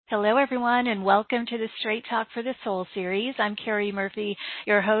Hello, everyone, and welcome to the Straight Talk for the Soul series. I'm Carrie Murphy,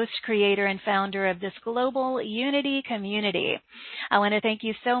 your host, creator, and founder of this global unity community. I want to thank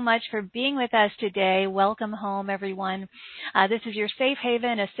you so much for being with us today. Welcome home, everyone. This is your safe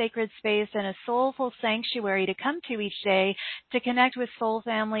haven, a sacred space, and a soulful sanctuary to come to each day, to connect with soul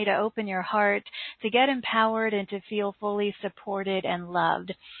family, to open your heart, to get empowered, and to feel fully supported and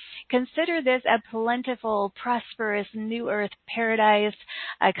loved. Consider this a plentiful, prosperous new earth paradise,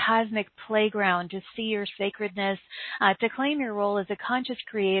 a cosmic playground to see your sacredness, to claim your role as a conscious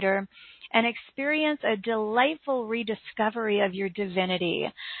creator, and experience a delightful rediscovery of your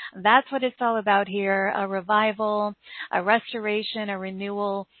divinity. That's what it's all about here, a revival, a restoration, a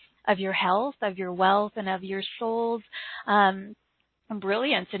renewal of your health, of your wealth, and of your soul's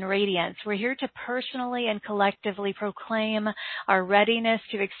brilliance and radiance. We're here to personally and collectively proclaim our readiness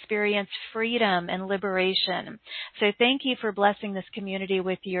to experience freedom and liberation. So thank you for blessing this community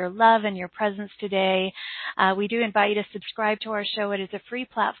with your love and your presence today. We do invite you to subscribe to our show. It is a free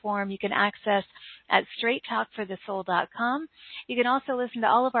platform you can access at straighttalkforthesoul.com. You can also listen to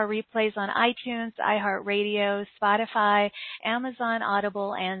all of our replays on iTunes, iHeartRadio, Spotify, Amazon,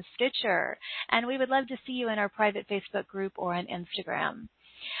 Audible, and Stitcher. And we would love to see you in our private Facebook group or on Instagram.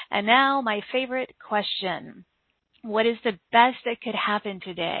 And now, my favorite question. What is the best that could happen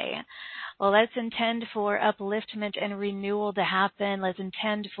today? Well, let's intend for upliftment and renewal to happen. Let's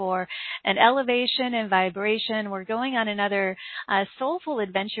intend for an elevation and vibration. We're going on another soulful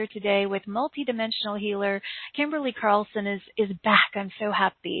adventure today with multidimensional healer Kimberly Carlson is back. I'm so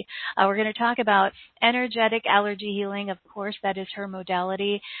happy. We're going to talk about energetic allergy healing. Of course, that is her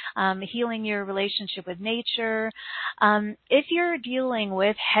modality. Healing your relationship with nature. If you're dealing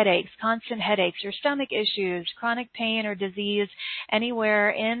with headaches, constant headaches, or stomach issues, chronic pain or disease anywhere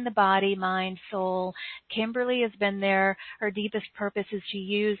in the body, mind, soul, Kimberly has been there. Her deepest purpose is to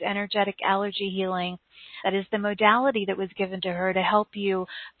use energetic allergy healing. That is the modality that was given to her to help you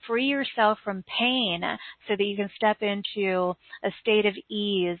free yourself from pain so that you can step into a state of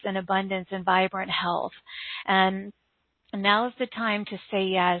ease and abundance and vibrant health. And now is the time to say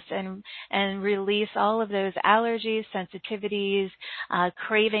yes and release all of those allergies, sensitivities,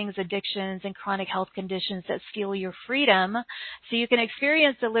 cravings, addictions, and chronic health conditions that steal your freedom so you can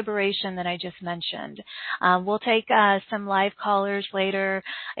experience the liberation that I just mentioned. We'll take some live callers later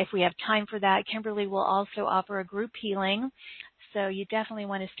if we have time for that. Kimberly will also offer a group healing. So you definitely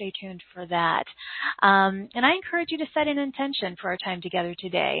want to stay tuned for that. And I encourage you to set an intention for our time together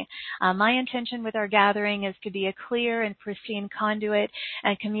today. My intention with our gathering is to be a clear and pristine conduit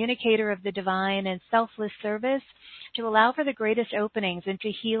and communicator of the divine and selfless service to allow for the greatest openings into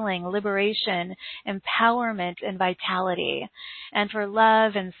healing, liberation, empowerment, and vitality, and for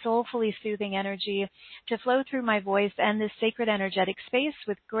love and soulfully soothing energy to flow through my voice and this sacred energetic space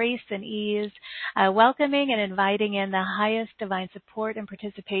with grace and ease, welcoming and inviting in the highest divine support and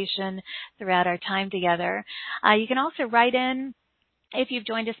participation throughout our time together. You can also write in. If you've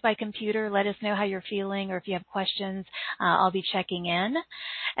joined us by computer, let us know how you're feeling, or if you have questions, I'll be checking in.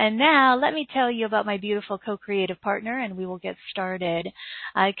 And now, let me tell you about my beautiful co-creative partner, and we will get started.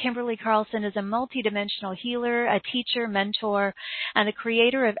 Kimberly Carlson is a multidimensional healer, a teacher, mentor, and the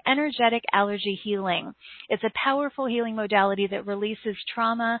creator of energetic allergy healing. It's a powerful healing modality that releases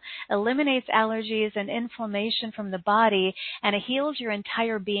trauma, eliminates allergies and inflammation from the body, and it heals your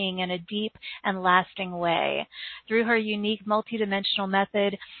entire being in a deep and lasting way. Through her unique multidimensional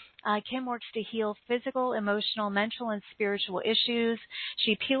method, Kim works to heal physical, emotional, mental, and spiritual issues.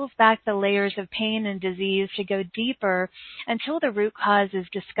 She peels back the layers of pain and disease to go deeper until the root cause is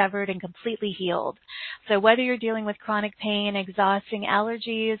discovered and completely healed. So whether you're dealing with chronic pain, exhausting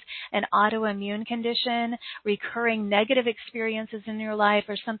allergies, an autoimmune condition, recurring negative experiences in your life,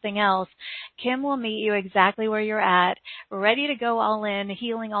 or something else, Kim will meet you exactly where you're at, ready to go all in,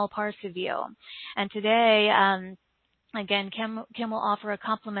 healing all parts of you. And today, again, Kim will offer a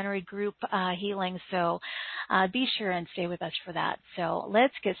complimentary group healing, so be sure and stay with us for that. So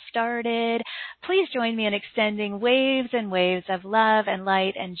let's get started. Please join me in extending waves and waves of love and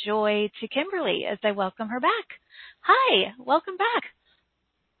light and joy to Kimberly as I welcome her back. Hi, welcome back.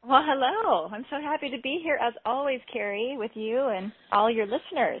 Well, hello. I'm so happy to be here as always, Carrie, with you and all your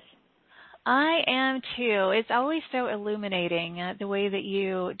listeners. I am too. It's always so illuminating the way that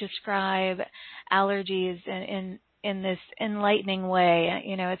you describe allergies in this enlightening way.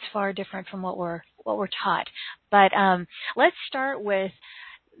 You know, it's far different from what we're taught. But let's start with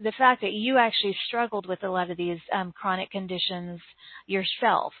the fact that you actually struggled with a lot of these chronic conditions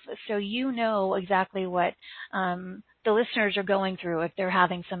yourself. So you know exactly what the listeners are going through if they're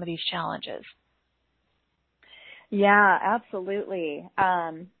having some of these challenges. Yeah, absolutely.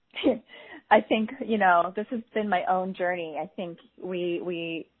 I think, this has been my own journey. I think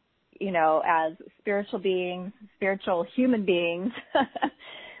we as spiritual beings, spiritual human beings,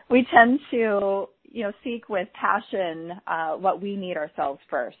 we tend to, seek with passion what we need ourselves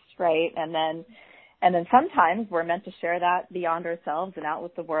first, right? And then sometimes we're meant to share that beyond ourselves and out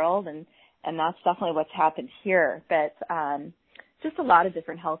with the world, and that's definitely what's happened here. But just a lot of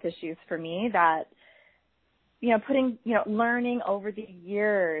different health issues for me that, learning over the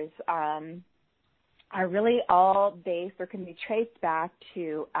years are really all based or can be traced back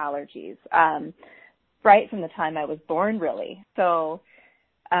to allergies, right from the time I was born, really. So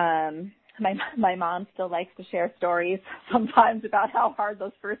my mom still likes to share stories sometimes about how hard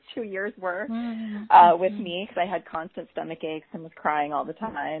those first 2 years were with me, because I had constant stomach aches and was crying all the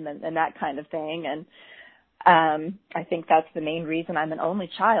time and that kind of thing. And I think that's the main reason I'm an only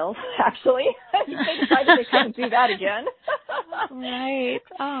child, actually. They decided they couldn't do that again. Right.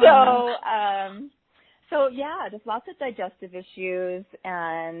 Oh. So yeah, just lots of digestive issues.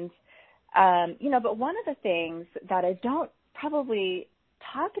 And, but one of the things that I don't probably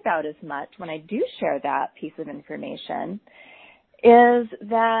talk about as much when I do share that piece of information is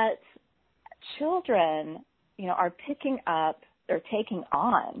that children, are picking up or taking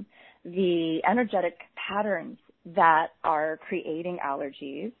on the energetic patterns that are creating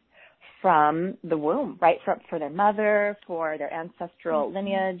allergies from the womb, right? For their mother, for their ancestral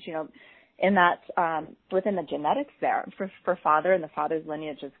lineage, in that, within the genetics there, for father and the father's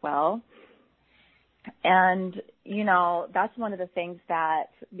lineage as well. And, that's one of the things that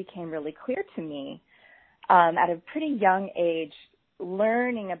became really clear to me at a pretty young age,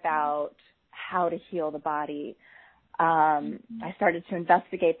 learning about how to heal the body. I started to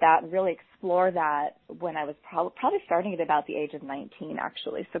investigate that and really explore that when I was probably starting at about the age of 19,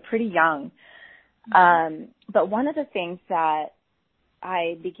 actually, so pretty young. But one of the things that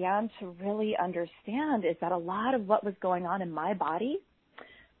I began to really understand is that a lot of what was going on in my body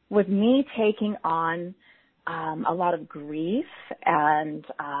was me taking on a lot of grief and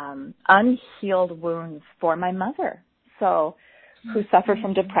unhealed wounds for my mother. So, who suffered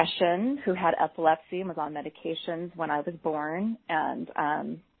from depression, who had epilepsy and was on medications when I was born, and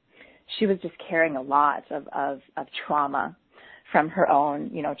she was just carrying a lot of trauma from her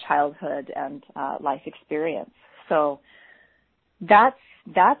own, childhood and life experience. So that's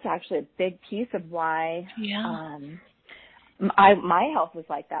actually a big piece of why my health was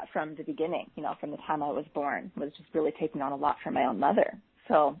like that from the beginning, from the time I was born, was just really taking on a lot from my own mother.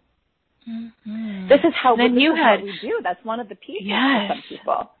 So this is how what we do. That's one of the pieces for some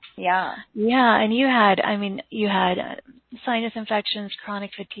people. Yeah. Yeah, and you had sinus infections,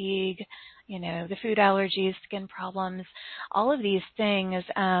 chronic fatigue, the food allergies, skin problems, all of these things.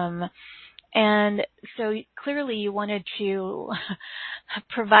 And so clearly you wanted to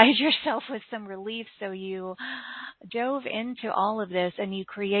provide yourself with some relief, so you dove into all of this and you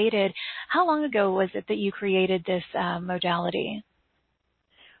created, how long ago was it that you created this modality?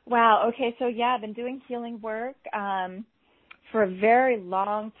 Wow. Okay. So yeah, I've been doing healing work for a very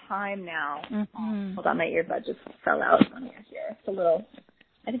long time now. Mm-hmm. Hold on, my earbud just fell out on here. It's a little,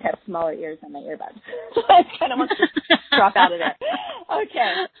 I think I have smaller ears than my earbuds. I kind of want to drop out of there.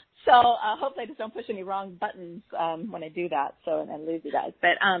 Okay. So hopefully I just don't push any wrong buttons when I do that, and lose you guys.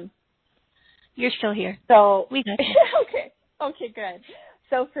 But you're still here. So we got you. Okay, good.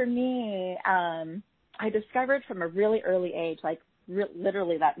 So for me, I discovered from a really early age, like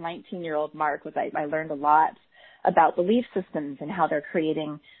literally that 19-year-old mark, was I learned a lot about belief systems and how they're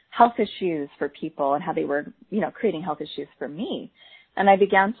creating health issues for people and how they were, creating health issues for me. And I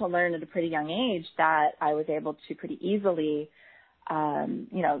began to learn at a pretty young age that I was able to pretty easily,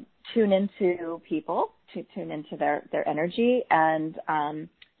 tune into people, to tune into their energy and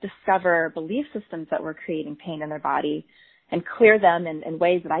discover belief systems that were creating pain in their body and clear them in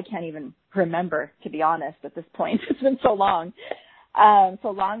ways that I can't even remember, to be honest, at this point. It's been so long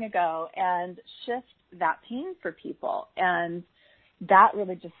ago, and shift that pain for people. And that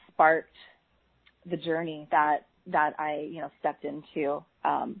really just sparked the journey that I, stepped into,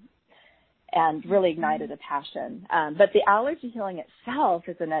 and really ignited a passion. But the allergy healing itself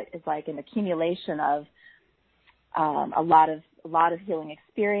is like an accumulation of a lot of healing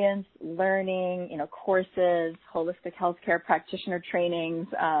experience, learning, courses, holistic healthcare practitioner trainings,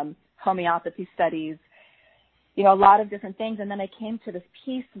 homeopathy studies, a lot of different things. And then I came to this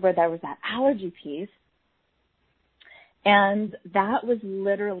piece where there was that allergy piece, and that was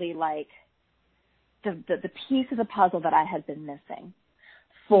literally like the piece of the puzzle that I had been missing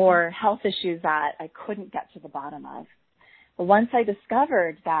for health issues that I couldn't get to the bottom of. But once I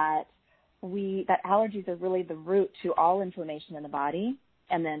discovered that allergies are really the root to all inflammation in the body,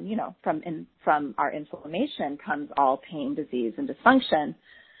 And then, from our inflammation comes all pain, disease, and dysfunction.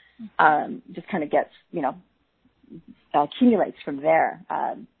 Just kind of gets, accumulates from there,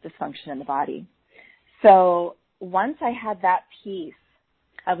 dysfunction in the body. So once I had that piece,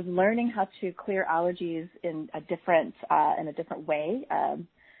 I was learning how to clear allergies in a different way,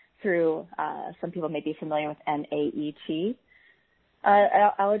 through, some people may be familiar with NAET,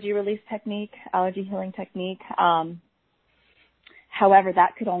 allergy release technique, allergy healing technique. However,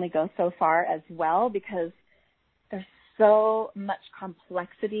 that could only go so far as well, because there's so much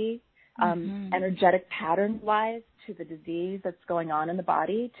complexity, energetic pattern-wise, to the disease that's going on in the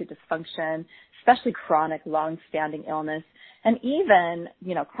body, to dysfunction, especially chronic, long-standing illness, and even,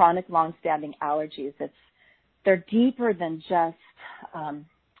 chronic, long-standing allergies. They're deeper than just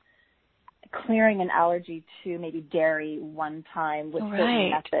clearing an allergy to maybe dairy one time with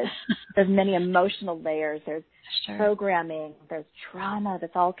certain methods. There's many emotional layers. There's programming. There's trauma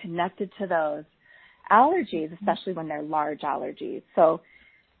that's all connected to those allergies, especially when they're large allergies. So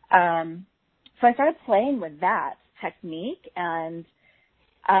I started playing with that technique, and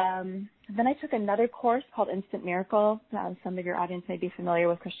then I took another course called Instant Miracle. Some of your audience may be familiar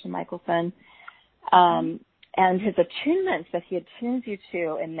with Christian Michelson. And his attunements that he attunes you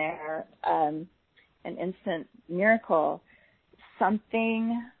to in there, an Instant Miracle,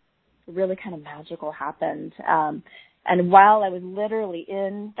 something really kind of magical happened. And while I was literally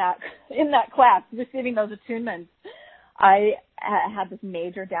in that class receiving those attunements, I had this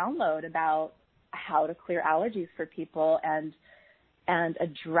major download about how to clear allergies for people and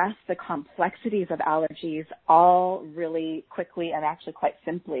address the complexities of allergies all really quickly and actually quite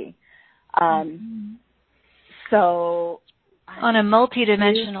simply. So on a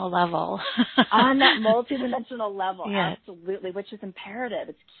multidimensional level. On that multidimensional level, yes. Absolutely, which is imperative.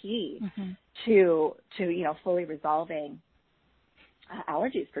 It's key to fully resolving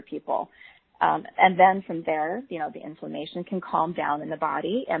allergies for people. And then from there, the inflammation can calm down in the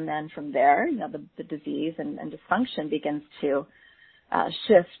body, and then from there, the disease and dysfunction begins to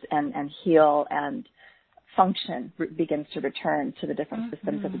shift and heal, and function begins to return to the different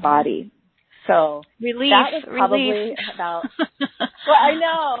systems of the body. So relief, that was probably about, well, I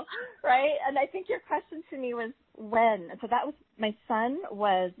know, right? And I think your question to me was when. So that was, my son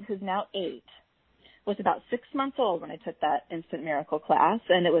who's now 8, was about 6 months old when I took that Instant Miracle class.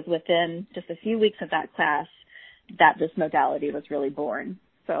 And it was within just a few weeks of that class that this modality was really born.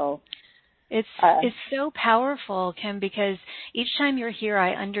 So it's so powerful, Kim, because each time you're here,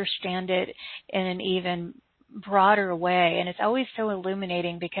 I understand it in an even broader way, and it's always so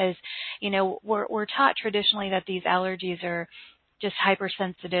illuminating because we're taught traditionally that these allergies are just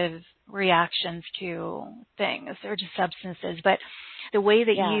hypersensitive reactions to things or to substances, but the way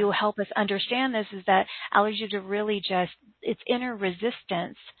that you help us understand this is that allergies are really just it's inner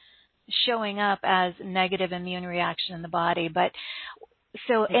resistance showing up as negative immune reaction in the body. But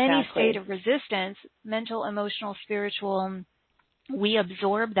so any state of resistance, mental, emotional, spiritual, we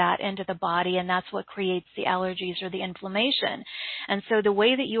absorb that into the body, and that's what creates the allergies or the inflammation. And so the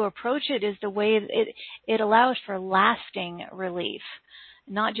way that you approach it is the way it allows for lasting relief,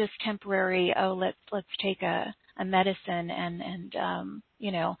 not just temporary, let's take a medicine and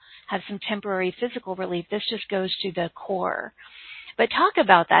have some temporary physical relief. This just goes to the core. But talk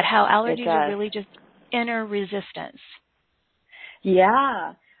about that, how allergies are really just inner resistance.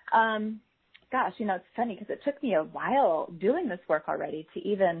 Yeah. Gosh, it's funny because it took me a while doing this work already to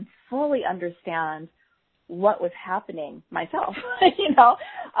even fully understand what was happening myself,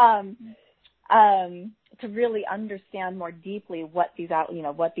 to really understand more deeply what these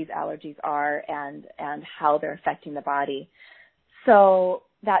allergies are and how they're affecting the body. So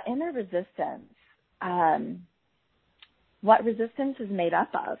that inner resistance, what resistance is made up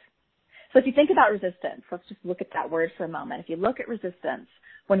of. So if you think about resistance, let's just look at that word for a moment. If you look at resistance,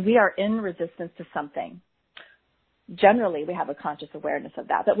 when we are in resistance to something, generally we have a conscious awareness of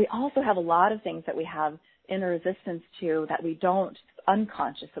that. But we also have a lot of things that we have inner resistance to that we don't,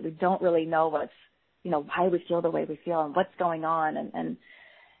 unconscious, that we don't really know what's, why we feel the way we feel and what's going on.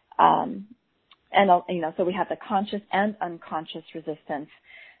 So we have the conscious and unconscious resistance.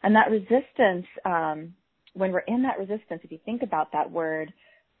 And that resistance, when we're in that resistance, if you think about that word,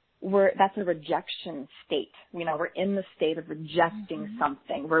 that's a rejection state. We're in the state of rejecting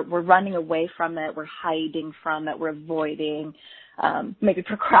something. We're running away from it. We're hiding from it. We're avoiding, maybe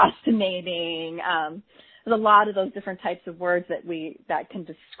procrastinating. There's a lot of those different types of words that can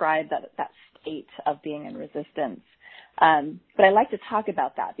describe that state of being in resistance. But I like to talk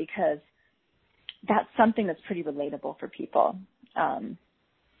about that because that's something that's pretty relatable for people.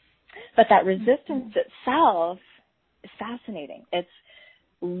 But that resistance itself is fascinating.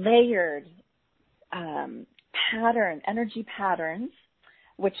 layered energy patterns,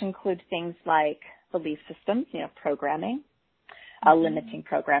 which include things like belief systems, programming, limiting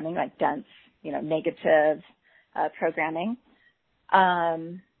programming, like dense, negative programming.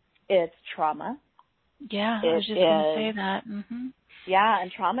 It's trauma. Yeah, I was just going to say that. Mm-hmm. Yeah,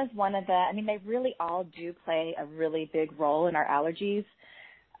 and trauma is one of they really all do play a really big role in our allergies,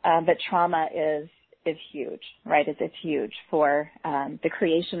 but trauma is huge, right? It's huge for the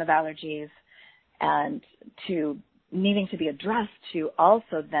creation of allergies and to needing to be addressed to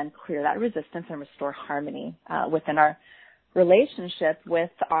also then clear that resistance and restore harmony within our relationship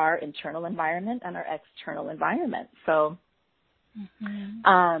with our internal environment and our external environment. So,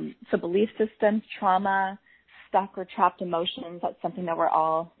 so belief systems, trauma, stuck or trapped emotions, that's something that we're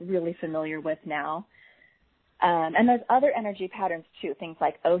all really familiar with now. And there's other energy patterns too, things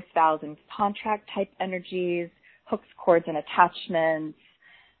like oath, vows, and contract type energies, hooks, cords, and attachments,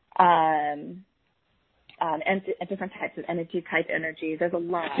 and different types of energy type energies. There's a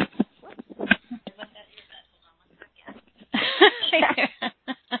lot.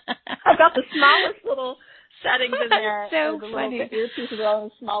 I've got the smallest little settings in there. So funny. The earpiece is the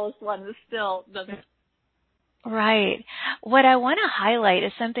smallest one. It still doesn't. Right. What I want to highlight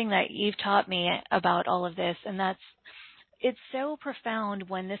is something that you've taught me about all of this, and it's so profound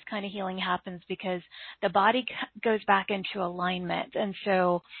when this kind of healing happens because the body goes back into alignment. And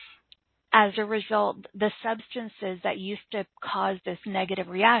so as a result, the substances that used to cause this negative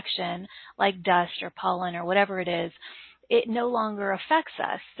reaction, like dust or pollen or whatever it is, it no longer affects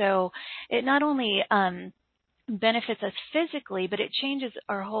us. So it not only benefits us physically, but it changes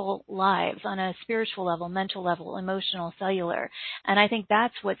our whole lives on a spiritual level, mental level, emotional, cellular. And I think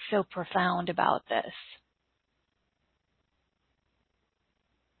that's what's so profound about this.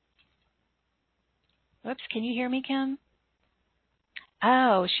 Whoops, can you hear me, Kim?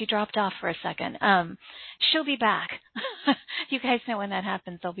 Oh, she dropped off for a second. She'll be back. You guys know when that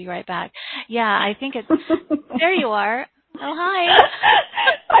happens, they'll be right back. Yeah, I think it's, there you are. Oh, hi.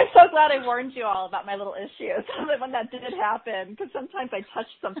 I'm so glad I warned you all about my little issues when that did happen, because sometimes I touch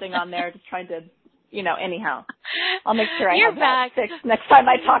something on there just trying to, anyhow. I'll make sure I have that fixed next time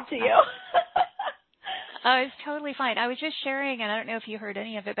I talk to you. Oh, it's totally fine. I was just sharing, and I don't know if you heard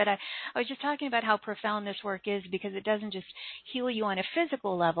any of it, but I was just talking about how profound this work is because it doesn't just heal you on a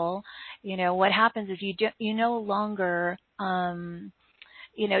physical level. What happens is you no longer,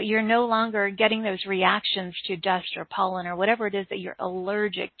 you're no longer getting those reactions to dust or pollen or whatever it is that you're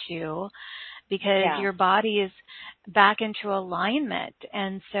allergic to because your body is back into alignment.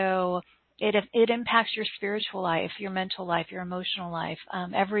 And so it impacts your spiritual life, your mental life, your emotional life,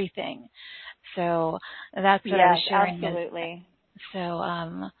 everything. So that's what I was sharing. Absolutely. So,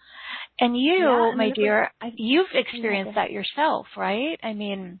 and you, my dear, you've experienced that yourself, right? I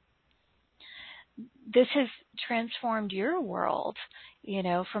mean, this has transformed your world,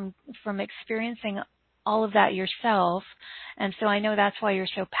 from experiencing all of that yourself. And so I know that's why you're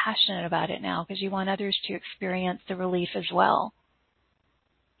so passionate about it now, because you want others to experience the relief as well.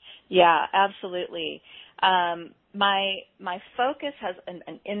 Yeah, absolutely. My focus has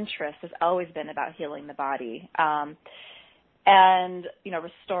an interest has always been about healing the body, and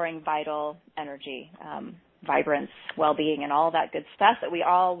restoring vital energy, vibrance, well-being, and all that good stuff that we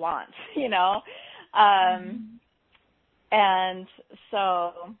all want. And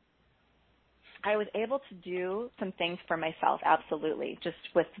so I was able to do some things for myself, absolutely, just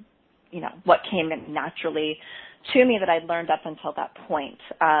with what came naturally to me that I'd learned up until that point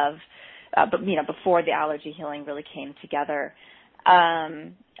of. But before the allergy healing really came together.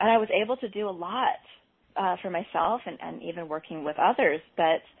 And I was able to do a lot for myself and even working with others.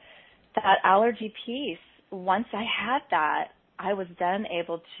 But that allergy piece, once I had that, I was then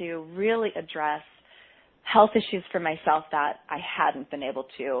able to really address health issues for myself that I hadn't been able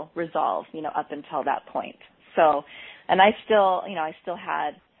to resolve, up until that point. So, and I still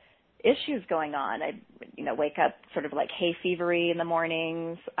had issues going on. I, wake up sort of like hay fevery in the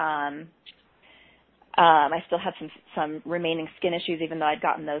mornings. I still had some remaining skin issues, even though I'd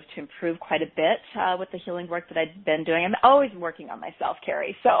gotten those to improve quite a bit with the healing work that I'd been doing. I'm always working on myself,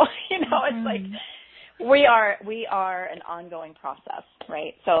 Carrie. So, it's like we are an ongoing process,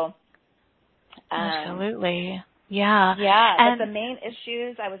 right? So, absolutely. Yeah. Yeah. And but the main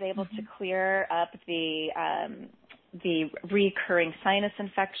issues, I was able to clear up the recurring sinus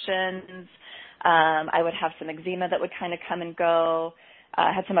infections. I would have some eczema that would kind of come and go.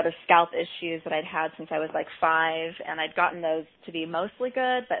 I had some other scalp issues that I'd had since I was like 5, and I'd gotten those to be mostly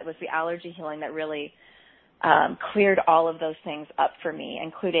good, but it was the allergy healing that really cleared all of those things up for me,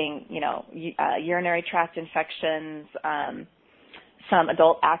 including, urinary tract infections, some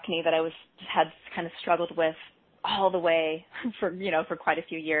adult acne that I had kind of struggled with all the way for quite a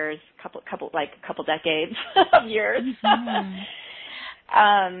few years, couple decades of years.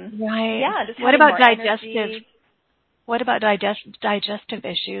 Mm-hmm. Right. Yeah. Just what about digestive? energy. What about digestive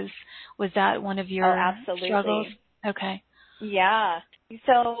issues? Was that one of your absolutely. struggles? Okay. Yeah.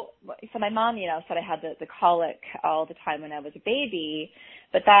 So my mom, said I had the colic all the time when I was a baby,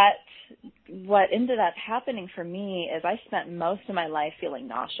 but what ended up happening for me is I spent most of my life feeling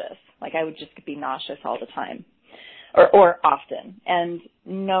nauseous. Like I would just be nauseous all the time, or often, and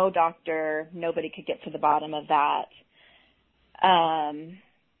no doctor, nobody could get to the bottom of that.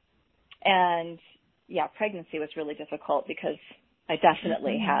 And yeah, pregnancy was really difficult because I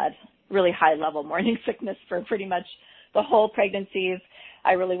definitely had really high level morning sickness for pretty much the whole pregnancies.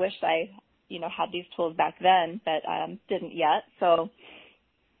 I really wished I, had these tools back then, but didn't yet. So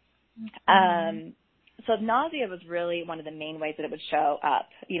nausea was really one of the main ways that it would show up.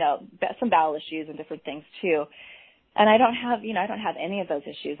 Some bowel issues and different things too. And I don't have any of those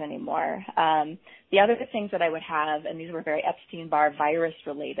issues anymore. The other things that I would have, and these were very Epstein-Barr virus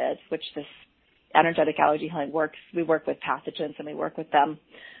related, which this energetic allergy healing works. We work with pathogens and we work with them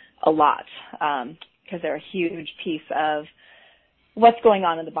a lot because they're a huge piece of what's going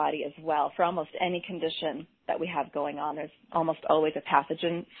on in the body as well. For almost any condition that we have going on, there's almost always a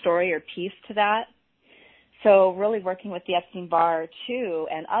pathogen story or piece to that. So really working with the Epstein-Barr too,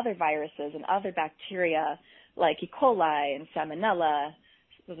 and other viruses and other bacteria like E. coli and Salmonella,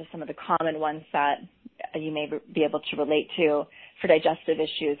 those are some of the common ones that you may be able to relate to for digestive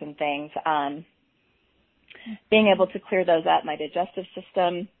issues and things. Being able to clear those up, my digestive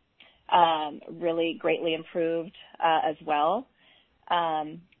system really greatly improved as well.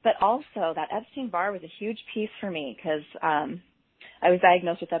 But also that Epstein-Barr was a huge piece for me because I was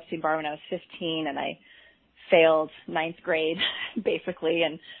diagnosed with Epstein-Barr when I was 15, and I failed ninth grade basically,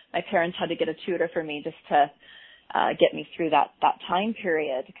 and my parents had to get a tutor for me just to get me through that time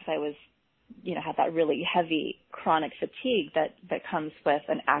period because I was, had that really heavy chronic fatigue that comes with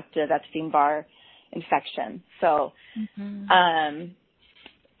an active Epstein-Barr infection. So,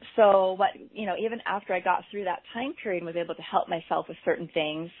 so what, even after I got through that time period and was able to help myself with certain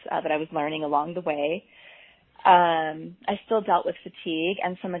things that I was learning along the way, I still dealt with fatigue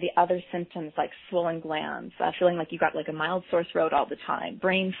and some of the other symptoms like swollen glands, feeling like you got like a mild sore throat all the time,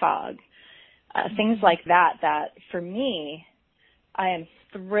 brain fog, things like that for me, I am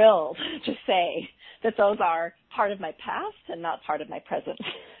thrilled to say that those are part of my past and not part of my present.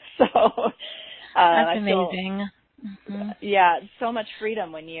 So that's amazing. Yeah, so much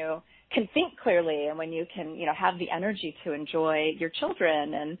freedom when you can think clearly and when you can, have the energy to enjoy your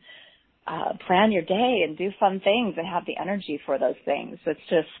children and plan your day and do fun things and have the energy for those things. It's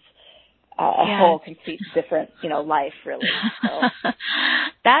just a whole complete different, life really. So.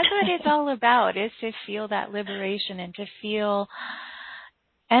 That's what it's all about, is to feel that liberation and to feel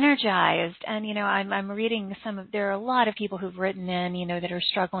energized. And, I'm reading there are a lot of people who've written in, that are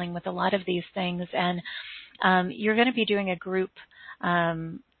struggling with a lot of these things. And you're going to be doing a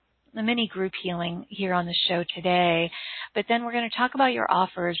mini group healing here on the show today. But then we're going to talk about your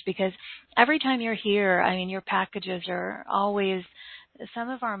offers, because every time you're here, your packages are always some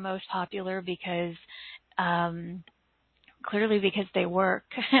of our most popular because clearly because they work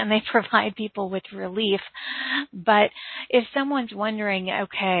and they provide people with relief. But if someone's wondering,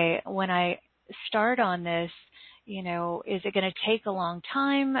 okay, when I start on this, is it going to take a long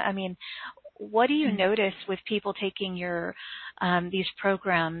time? What do you notice with people taking your these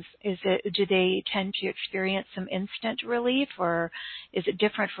programs? Do they tend to experience some instant relief, or is it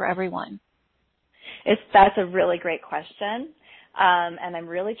different for everyone? That's a really great question, and I'm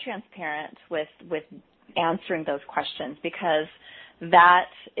really transparent with answering those questions because that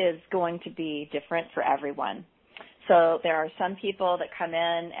is going to be different for everyone. So there are some people that come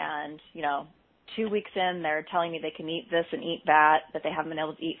in and 2 weeks in, they're telling me they can eat this and eat that they haven't been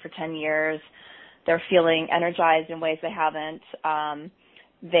able to eat for 10 years. They're feeling energized in ways they haven't.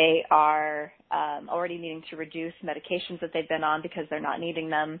 They are already needing to reduce medications that they've been on because they're not needing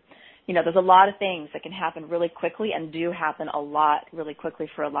them. There's a lot of things that can happen really quickly and do happen a lot really quickly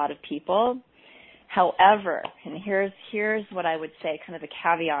for a lot of people. However, and here's what I would say, kind of a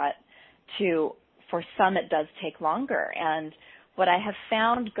caveat for some it does take longer. And what I have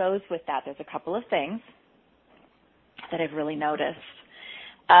found goes with that, there's a couple of things that I've really noticed.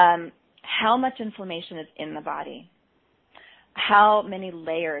 How much inflammation is in the body? How many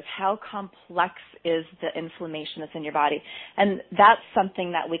layers? How complex is the inflammation that's in your body? And that's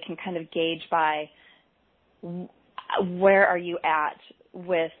something that we can kind of gauge by where are you at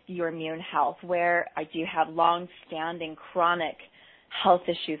with your immune health? Where do you have long-standing chronic health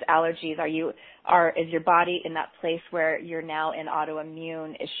issues, allergies? Is your body in that place where you're now in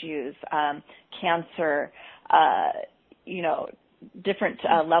autoimmune issues, cancer, different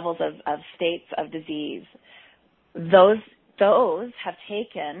levels of states of disease? Those have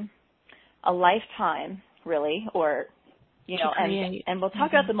taken a lifetime, really, or and we'll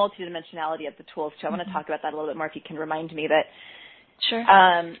talk about the multidimensionality of the tools too. I want to talk about that a little bit more if you can remind me that. Sure.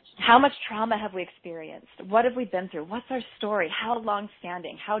 How much trauma have we experienced? What have we been through? What's our story? How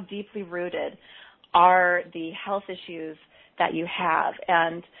long-standing? How deeply rooted are the health issues that you have?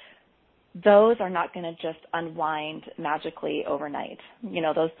 And those are not going to just unwind magically overnight.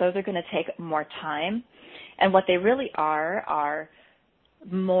 Those are going to take more time. And what they really are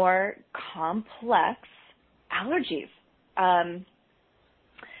more complex allergies.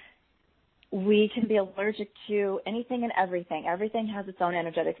 We can be allergic to anything and everything. Everything has its own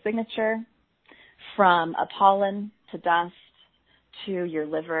energetic signature, from a pollen to dust to your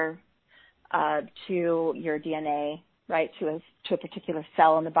liver to your DNA, right, to a particular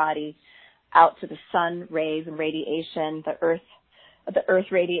cell in the body, out to the sun rays and radiation, the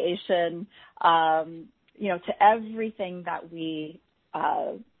earth radiation, to everything that we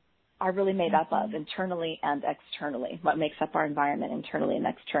are really made up of internally and externally, what makes up our environment internally and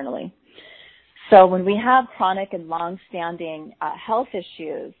externally. So when we have chronic and long-standing health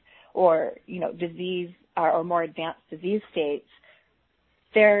issues or, disease or more advanced disease states,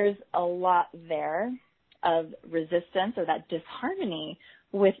 there's a lot there of resistance or that disharmony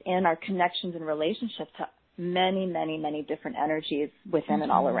within our connections and relationships to many, many, many different energies within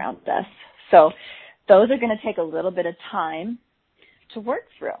and all around us. So those are going to take a little bit of time to work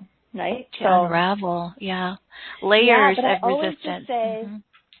through, right? To unravel, layers of resistance.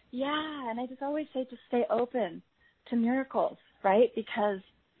 And I just always say to stay open to miracles, right? Because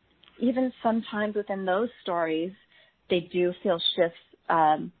even sometimes within those stories, they do feel shifts.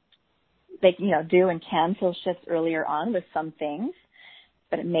 They, do and can feel shifts earlier on with some things,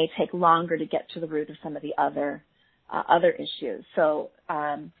 but it may take longer to get to the root of some of the other issues. So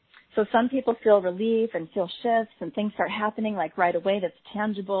some people feel relief and feel shifts and things start happening like right away that's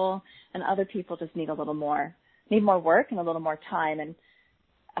tangible, and other people just need more work and a little more time and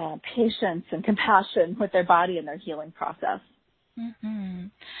patience and compassion with their body and their healing process. Mm-hmm.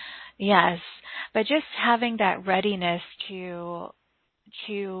 Yes, but just having that readiness to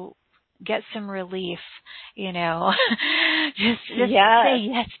get some relief, just say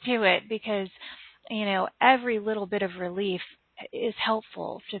yes to it, because every little bit of relief is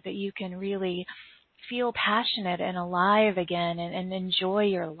helpful so that you can really feel passionate and alive again and enjoy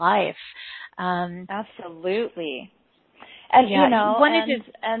your life. Absolutely. And,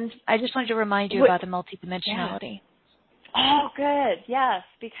 and I just wanted to remind you about the multidimensionality. Yeah. Oh, good. Yes,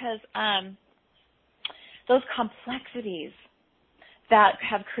 because those complexities that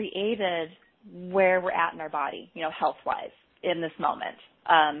have created where we're at in our body, health-wise in this moment.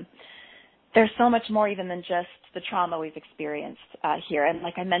 There's so much more even than just the trauma we've experienced here. And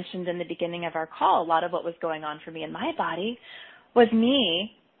like I mentioned in the beginning of our call, a lot of what was going on for me in my body was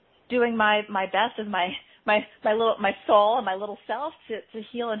me doing my best as my soul and my little self to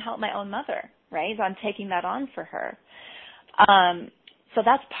heal and help my own mother, right? So I'm taking that on for her. So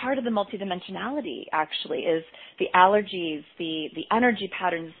that's part of the multidimensionality, actually, is the allergies, the energy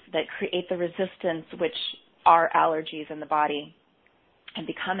patterns that create the resistance, which are allergies in the body and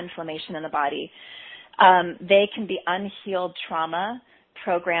become inflammation in the body. They can be unhealed trauma,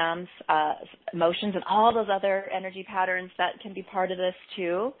 programs, emotions, and all those other energy patterns that can be part of this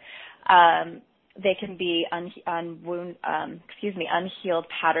too. They can be unhealed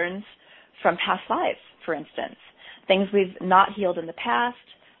patterns from past lives, for instance. Things we've not healed in the past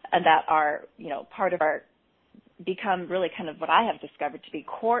and that are, part of become really kind of what I have discovered to be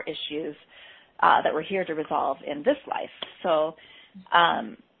core issues that we're here to resolve in this life. So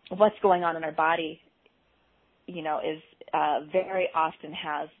what's going on in our body, is very often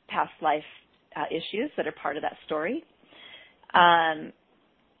has past life issues that are part of that story.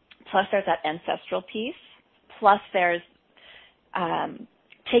 Plus there's that ancestral piece. Plus there's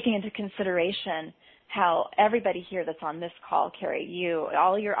taking into consideration how everybody here that's on this call, Carrie, you,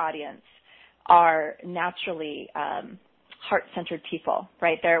 all your audience, are naturally heart-centered people,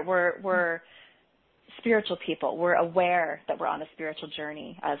 right? We're spiritual people. We're aware that we're on a spiritual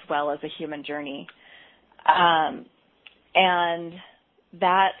journey as well as a human journey. And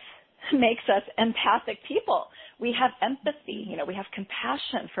that makes us empathic people. We have empathy, we have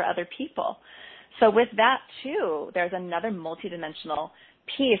compassion for other people. So with that too, there's another multidimensional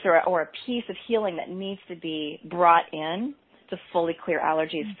piece or a piece of healing that needs to be brought in to fully clear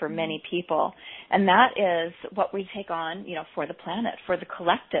allergies for many people. And that is what we take on, for the planet, for the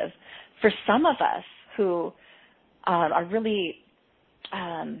collective. For some of us who are really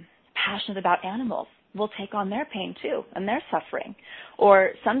passionate about animals, we'll take on their pain too and their suffering.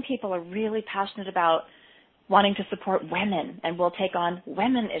 Or some people are really passionate about wanting to support women, and we'll take on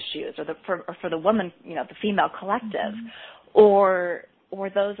women issues, or for the woman, the female collective, or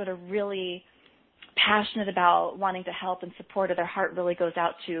those that are really passionate about wanting to help and support, or their heart really goes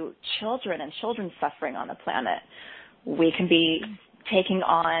out to children and children's suffering on the planet. We can be taking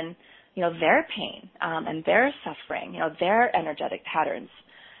on, their pain and their suffering, their energetic patterns,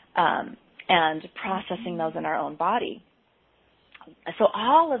 and processing those in our own body. So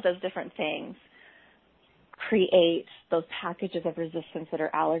all of those different things create those packages of resistance that are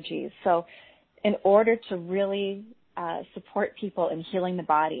allergies. So in order to really support people in healing the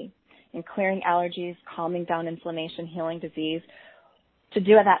body, in clearing allergies, calming down inflammation, healing disease, to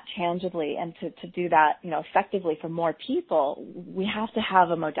do that tangibly and to do that, effectively for more people, we have to have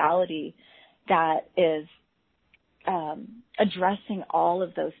a modality that is addressing all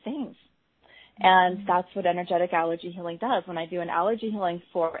of those things. And that's what energetic allergy healing does. When I do an allergy healing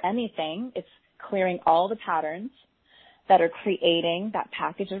for anything, it's clearing all the patterns that are creating that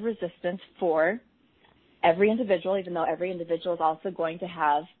package of resistance for every individual, even though every individual is also going to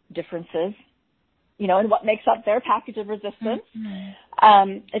have differences, in what makes up their package of resistance.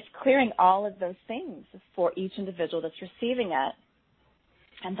 It's clearing all of those things for each individual that's receiving it.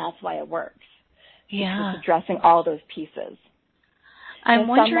 And that's why it works. Yeah. It's addressing all those pieces. I'm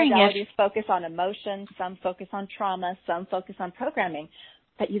wondering some modalities focus on emotion, some focus on trauma, some focus on programming.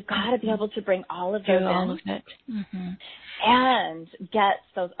 But you've got to be able to bring all of those in. All of it. And get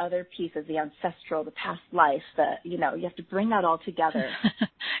those other pieces, the ancestral, the past life, you have to bring that all together.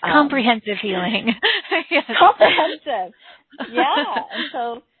 Comprehensive healing. Yes. Comprehensive. Yeah. And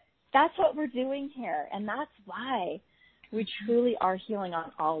so that's what we're doing here. And that's why we truly are healing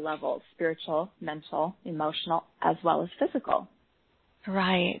on all levels, spiritual, mental, emotional, as well as physical.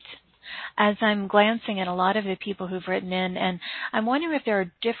 Right. As I'm glancing at a lot of the people who've written in, and I'm wondering if there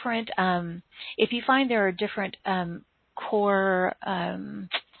are different, if you find there are different core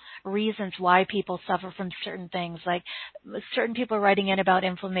reasons why people suffer from certain things. Like certain people are writing in about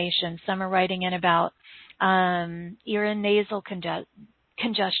inflammation, some are writing in about ear and nasal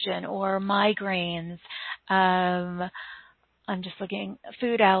congestion or migraines. I'm just looking,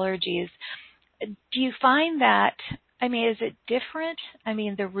 food allergies. Do you find that, is it different?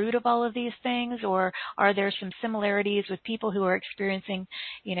 The root of all of these things, or are there some similarities with people who are experiencing,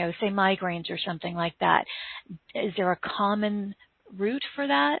 say migraines or something like that? Is there a common root for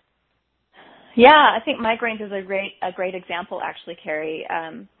that? Yeah, I think migraines is a great example, actually, Carrie.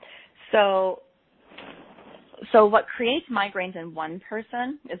 So what creates migraines in one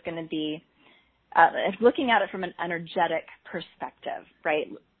person is going to be looking at it from an energetic perspective, right?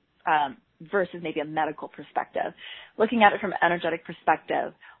 Versus maybe a medical perspective. Looking at it from an energetic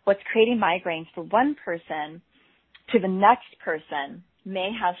perspective, what's creating migraines for one person to the next person may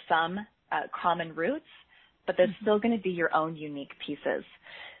have some common roots, but there's still going to be your own unique pieces.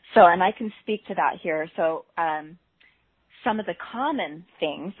 So, and I can speak to that here. So, some of the common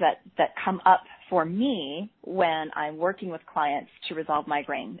things that come up for me when I'm working with clients to resolve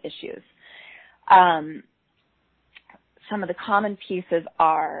migraine issues. Some of the common pieces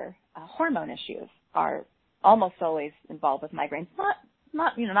are hormone issues are almost always involved with migraines.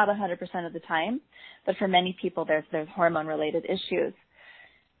 Not 100% of the time, but for many people there's hormone related issues.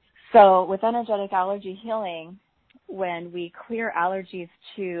 So with energetic allergy healing, when we clear allergies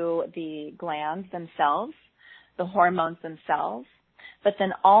to the glands themselves, the hormones themselves, but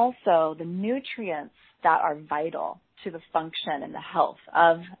then also the nutrients that are vital to the function and the health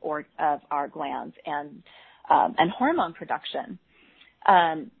of our glands and hormone production.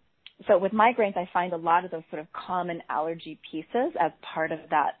 So with migraines, I find a lot of those sort of common allergy pieces as part of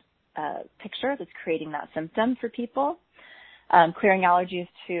that picture that's creating that symptom for people. Clearing allergies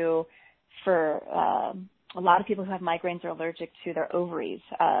for a lot of people who have migraines are allergic to their ovaries,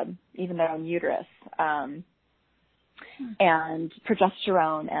 even their own uterus, and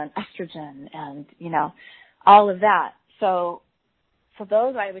progesterone and estrogen and, all of that. So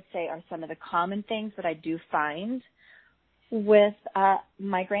those I would say are some of the common things that I do find with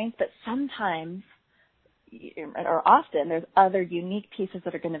migraines, but sometimes or often there's other unique pieces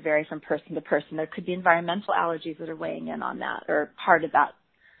that are going to vary from person to person. There could be environmental allergies that are weighing in on that or part of that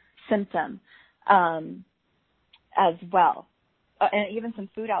symptom as well. And even some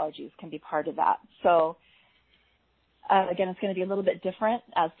food allergies can be part of that. So again, it's going to be a little bit different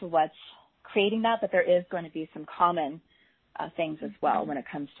as to what's creating that, but there is going to be some common things as well when it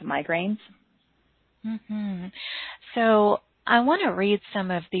comes to migraines. Mm-hmm. So I want to read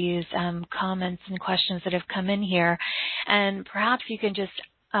some of these comments and questions that have come in here, and perhaps you can just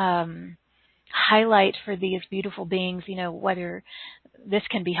highlight for these beautiful beings, whether this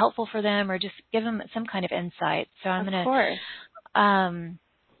can be helpful for them or just give them some kind of insight. So I'm going to. Of course.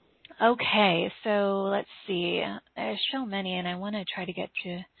 Okay, so let's see. There's so many, and I want to try to get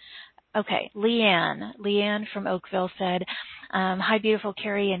to. Okay, Leanne. Leanne from Oakville said, hi, beautiful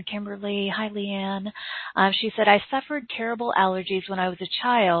Carrie and Kimberly. Hi, Leanne. She said, I suffered terrible allergies when I was a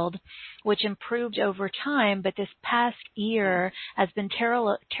child, which improved over time, but this past year has been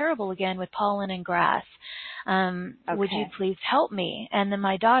terrible again with pollen and grass. Would you please help me? And then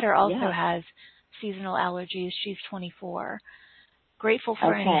my daughter also has seasonal allergies. She's 24. Grateful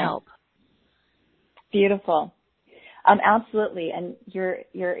for any help. Beautiful. Absolutely. And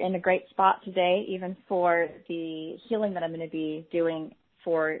you're in a great spot today, even for the healing that I'm going to be doing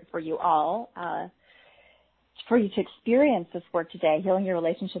for you all, for you to experience this work today, healing your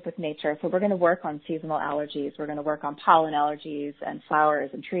relationship with nature. So we're going to work on seasonal allergies. We're going to work on pollen allergies and flowers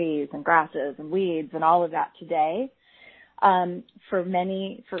and trees and grasses and weeds and all of that today. For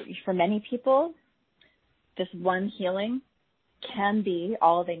many people, this one healing can be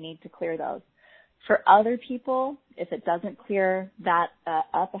all they need to clear those. For other people, if it doesn't clear that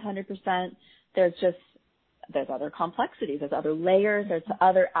up 100%, there's other complexities, there's other layers, there's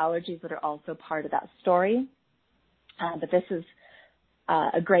other allergies that are also part of that story. But this is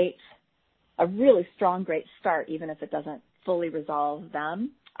a really strong, great start, even if it doesn't fully resolve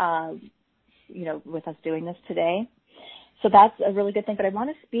them, with us doing this today. So that's a really good thing. But I want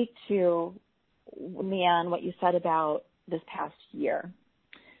to speak to, Leanne, what you said about this past year.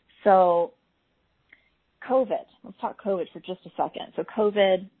 So COVID, let's talk COVID for just a second. So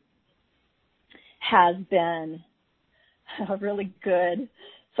COVID has been a really good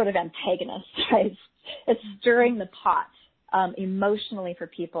sort of antagonist, right? It's stirring the pot emotionally for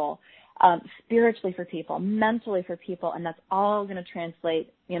people, spiritually for people, mentally for people, and that's all going to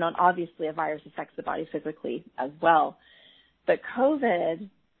translate, and obviously a virus affects the body physically as well. But COVID,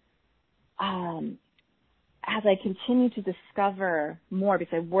 as I continue to discover more,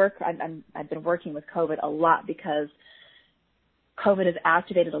 because I've been working with COVID a lot because COVID has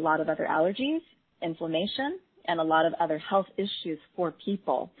activated a lot of other allergies, inflammation, and a lot of other health issues for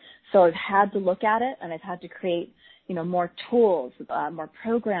people. So I've had to look at it, and I've had to create, more tools, more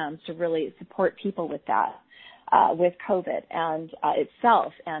programs to really support people with that, with COVID and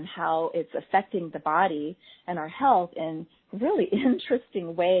itself, and how it's affecting the body and our health in really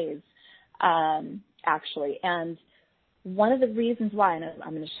interesting ways, actually. And one of the reasons why, and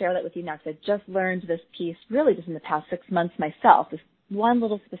I'm going to share that with you next, I just learned this piece really just in the past 6 months myself, this one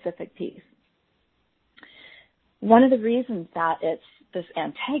little specific piece. One of the reasons that it's this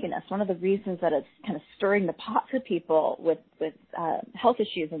antagonist, one of the reasons that it's kind of stirring the pot for people with health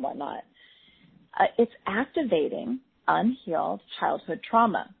issues and whatnot, it's activating unhealed childhood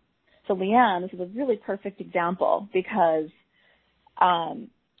trauma. So Leanne, this is a really perfect example because,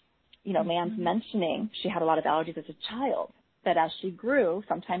 Leanne's mentioning she had a lot of allergies as a child, but as she grew,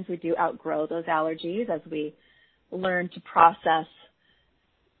 sometimes we do outgrow those allergies as we learn to process,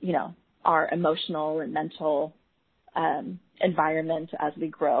 our emotional and mental environment as we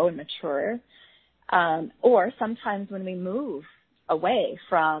grow and mature. Or sometimes when we move away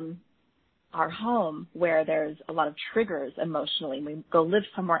from our home where there's a lot of triggers emotionally, and we go live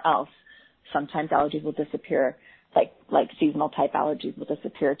somewhere else, sometimes allergies will disappear, like seasonal type allergies will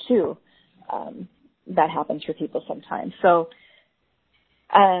disappear too. That happens for people sometimes. So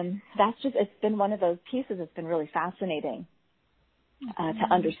it's been one of those pieces that's been really fascinating to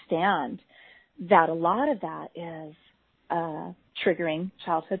understand that a lot of that is triggering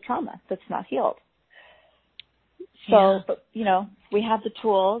childhood trauma that's not healed. So, but, we have the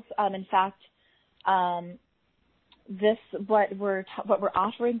tools. In fact, what we're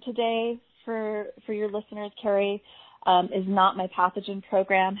offering today for your listeners, Carrie, is not my pathogen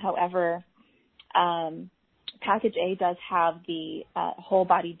program. However, Package A does have the Whole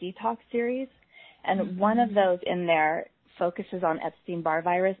Body Detox series, and one of those in there focuses on Epstein-Barr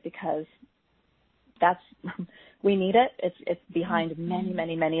virus because we need it. It's behind many,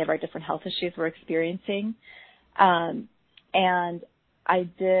 many, many of our different health issues we're experiencing. And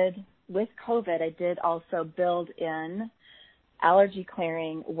with COVID, I did also build in allergy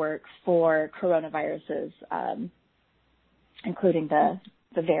clearing work for coronaviruses, including the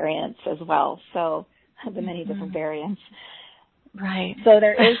variants as well. So the many different variants. Right. So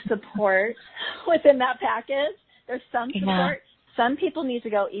there is support within that package. There's some support. Some people need to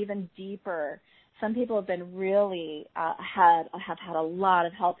go even deeper. some people have been really have had a lot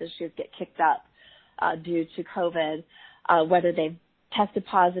of health issues get kicked up due to COVID, whether they've tested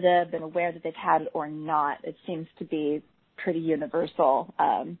positive, been aware that they've had it or not. It seems to be pretty universal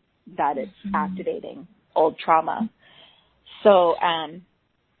that it's activating old trauma. So, so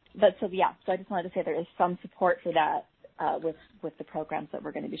I just wanted to say there is some support for that with the programs that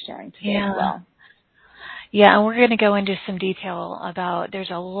we're going to be sharing today as well. Yeah, and we're going to go into some detail about, there's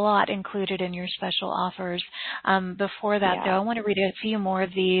a lot included in your special offers. Before that, though, I want to read a few more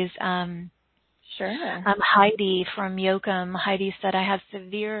of these. Sure. Heidi from Yoakum. Heidi said, I have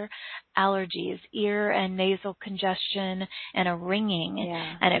severe allergies, ear and nasal congestion, and a ringing,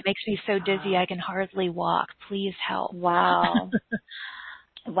 and it makes me so dizzy I can hardly walk. Please help. Wow.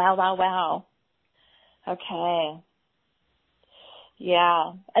 Wow. Okay.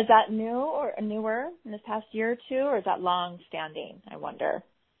 Yeah. Is that new or newer in this past year or two, or is that long standing, I wonder?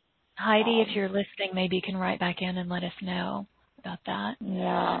 Heidi, if you're listening, maybe you can write back in and let us know about that.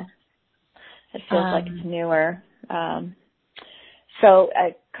 Yeah. It feels like it's newer. So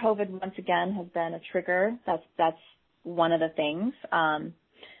COVID, once again, has been a trigger. That's one of the things. I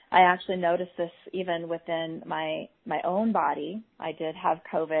actually noticed this even within my own body. I did have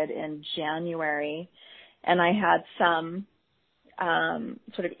COVID in January, and I had some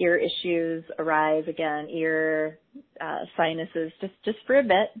sort of ear issues arise again, sinuses, just for a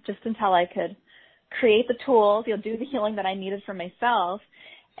bit, just until I could create the tools, do the healing that I needed for myself.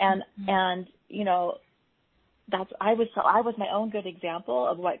 And I was my own good example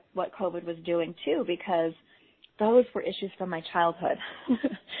of what COVID was doing too, because those were issues from my childhood.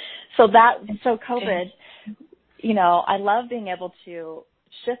 So COVID, I love being able to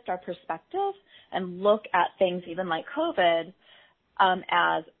shift our perspective and look at things even like COVID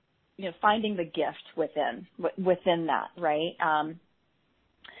as, finding the gift within that, right?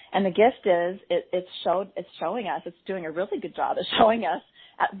 And the gift is it's showing us, it's doing a really good job of showing us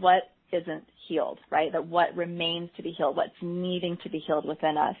at what isn't healed, right? That what remains to be healed, what's needing to be healed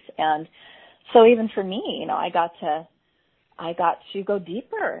within us. And so even for me, I got to go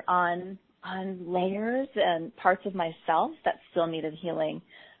deeper on layers and parts of myself that still needed healing,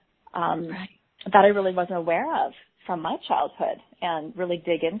 that I really wasn't aware of from my childhood, and really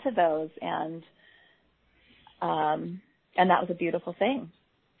dig into those. And that was a beautiful thing.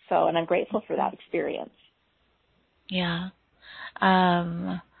 So, and I'm grateful for that experience. Yeah.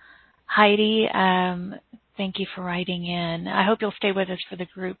 Heidi, thank you for writing in. I hope you'll stay with us for the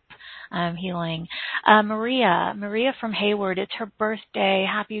group healing. Maria from Hayward, it's her birthday.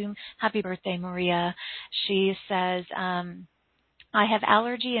 Happy birthday, Maria. She says, I have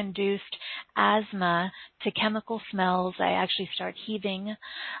allergy-induced asthma to chemical smells. I actually start heaving.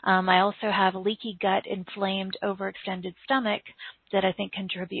 I also have leaky gut, inflamed, overextended stomach that I think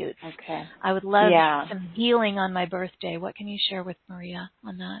contributes. Okay. I would love some healing on my birthday. What can you share with Maria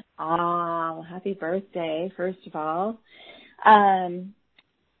on that? Oh, happy birthday, first of all.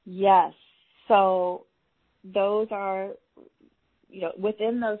 Yes. So those are,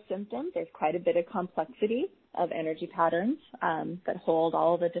 within those symptoms, there's quite a bit of complexity of energy patterns that hold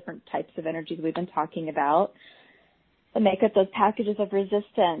all the different types of energies we've been talking about, that make up those packages of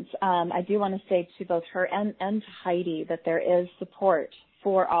resistance. I do want to say to both her and to Heidi that there is support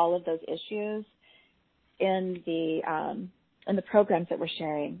for all of those issues in the programs that we're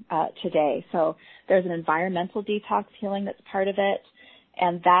sharing today. So there's an environmental detox healing that's part of it,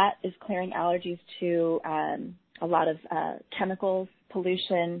 and that is clearing allergies to a lot of chemicals,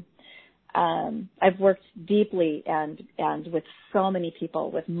 pollution. I've worked deeply and with so many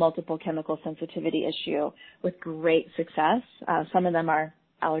people with multiple chemical sensitivity issue with great success. Some of them are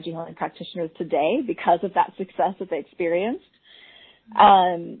allergy healing practitioners today because of that success that they experienced.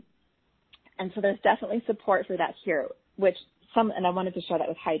 And so there's definitely support for that here, and I wanted to share that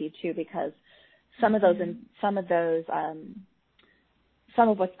with Heidi too, because some of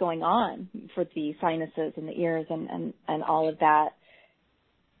what's going on for the sinuses and the ears and all of that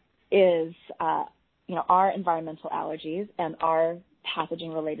is, our environmental allergies and are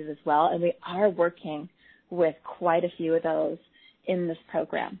pathogen related as well. And we are working with quite a few of those in this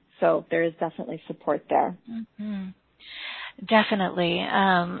program. So there is definitely support there. Mm-hmm. Definitely.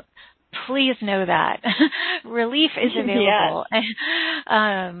 Please know that relief is available. Yes.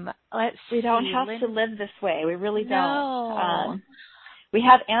 We don't have to live this way. We really don't. No. We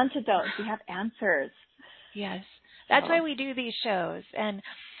have antidotes. We have answers. Yes. That's why we do these shows. And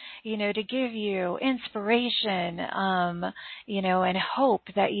to give you inspiration, and hope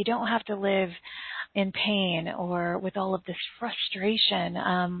that you don't have to live in pain or with all of this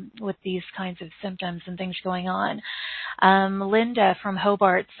frustration with these kinds of symptoms and things going on. Linda from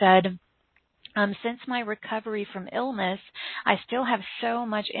Hobart said, Since my recovery from illness, I still have so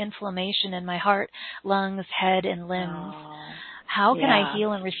much inflammation in my heart, lungs, head, and limbs. Oh, How can I yeah.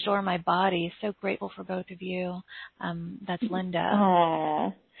 heal and restore my body? So grateful for both of you. That's Linda.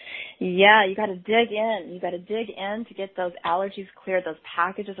 Oh, yeah, you got to dig in. You got to dig in to get those allergies cleared, those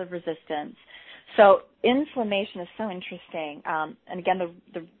packages of resistance. So inflammation is so interesting. And again,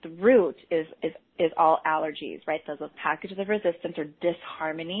 the root is all allergies, right? Those packages of resistance or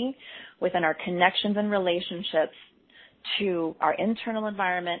disharmony within our connections and relationships to our internal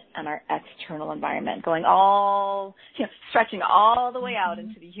environment and our external environment, going all, stretching all the way out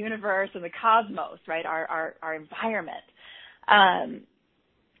into the universe and the cosmos, right? Our environment.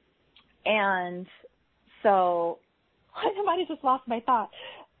 And so I might have just lost my thought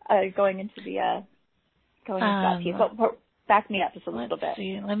going into that piece. But back me up just a little bit.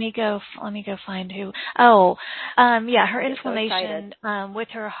 See. Let me go find who. Oh, yeah, her inflammation with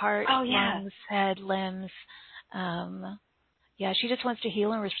her heart, lungs, head, limbs. Yeah, she just wants to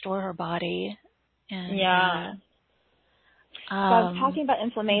heal and restore her body. And, so I was talking about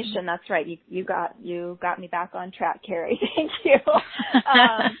inflammation. That's right. You got me back on track, Carrie. Thank you.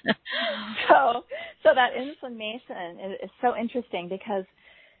 So that inflammation is so interesting because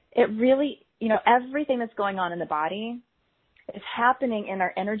it really, everything that's going on in the body is happening in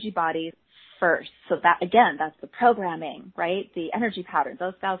our energy bodies first. So that, again, that's the programming, right? The energy patterns,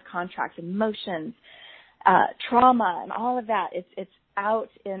 those contracts, emotions, trauma, and all of that. It's out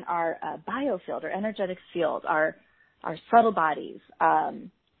in our biofield, our energetic field, our subtle bodies, our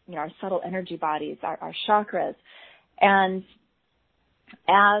subtle energy bodies, our chakras. And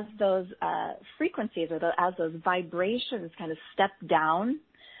as those frequencies or as those vibrations kind of step down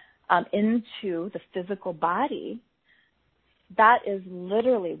into the physical body, that is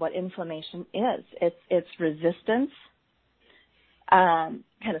literally what inflammation is. It's resistance, kind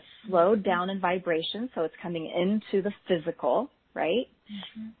of slowed down in vibration, so it's coming into the physical, right?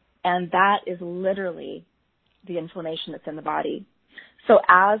 Mm-hmm. And that is literally the inflammation that's in the body. So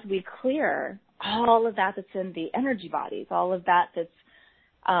as we clear all of that that's in the energy bodies, all of that that's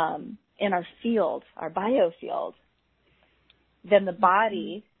in our field, our biofield, then the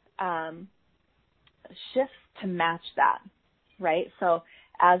body shifts to match that, right? So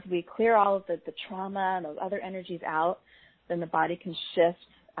as we clear all of the trauma and those other energies out, then the body can shift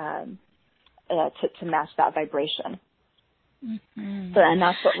to match that vibration. Mm-hmm. So, and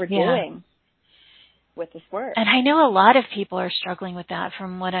that's what we're doing with this work. And I know a lot of people are struggling with that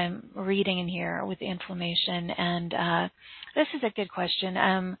from what I'm reading in here with the inflammation. And this is a good question.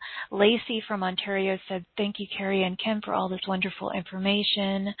 Lacey from Ontario said, thank you, Carrie and Kim, for all this wonderful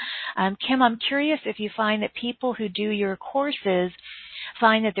information. Kim, I'm curious if you find that people who do your courses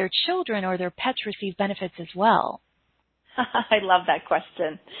find that their children or their pets receive benefits as well. I love that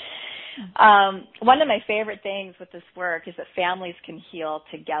question. One of my favorite things with this work is that families can heal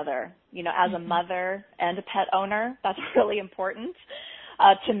together. As a mother and a pet owner, that's really important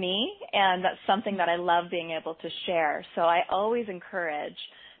to me, and that's something that I love being able to share. So I always encourage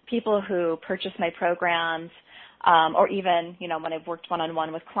people who purchase my programs, or even, when I've worked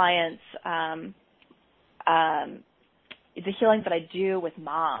one-on-one with clients, the healing that I do with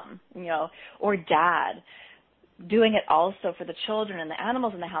mom, or dad, doing it also for the children and the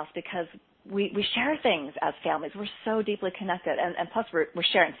animals in the house, because we share things as families. We're so deeply connected, and plus we're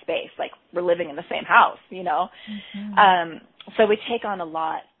sharing space, like we're living in the same house, Mm-hmm. So we take on a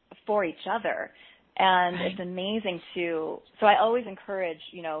lot for each other, and It's amazing so I always encourage,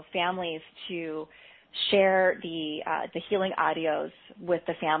 families to share the healing audios with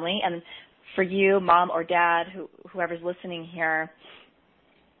the family. And for you, mom or dad, whoever's listening here,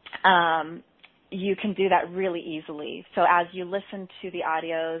 you can do that really easily. So as you listen to the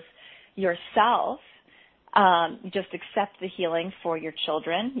audios yourself, you just accept the healing for your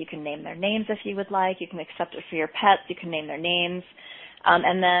children. You can name their names if you would like. You can accept it for your pets. You can name their names.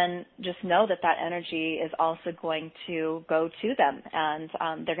 And then just know that energy is also going to go to them, and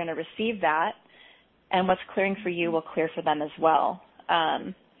they're going to receive that. And what's clearing for you will clear for them as well.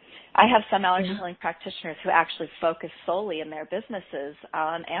 I have some allergy healing practitioners who actually focus solely in their businesses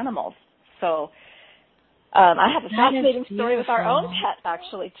on animals. So I have a fascinating story with our own pet,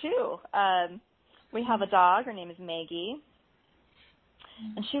 actually, too. We have a dog. Her name is Maggie.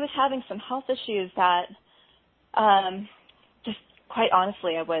 And she was having some health issues that just quite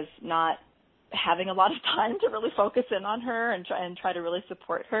honestly, I was not having a lot of time to really focus in on her and try to really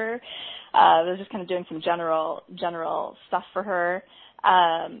support her. I was just kind of doing some general stuff for her.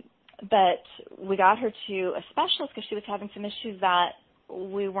 But we got her to a specialist because she was having some issues that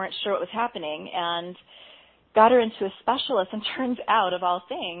we weren't sure what was happening, and got her into a specialist. And turns out, of all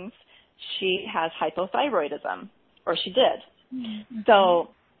things, she has hypothyroidism, or she did. Mm-hmm. So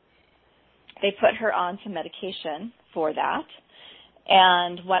they put her on some medication for that.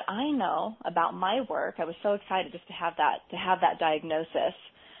 And what I know about my work, I was so excited just to have that diagnosis.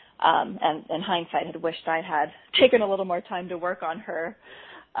 And in hindsight, had wished I had taken a little more time to work on her.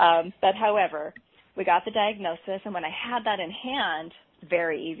 But however, we got the diagnosis, and when I had that in hand,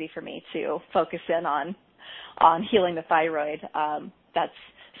 very easy for me to focus in on healing the thyroid. That's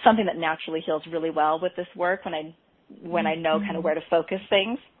something that naturally heals really well with this work when I know kind of where to focus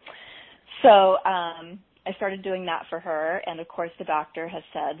things. So I started doing that for her, and of course the doctor has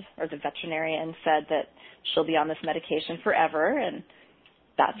said, or the veterinarian said, that she'll be on this medication forever, and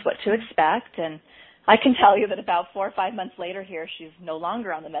that's what to expect. And I can tell you that about 4 or 5 months later here, she's no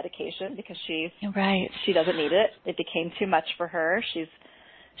longer on the medication because she doesn't need it. It became too much for her. She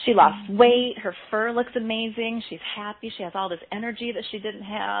lost weight. Her fur looks amazing. She's happy. She has all this energy that she didn't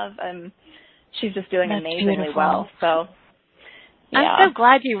have. She's just doing amazingly beautiful. well. So, yeah. I'm so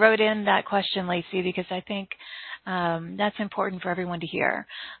glad you wrote in that question, Lacey, because I think that's important for everyone to hear,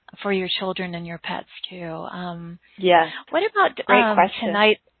 for your children and your pets too. Yes. What about Great question.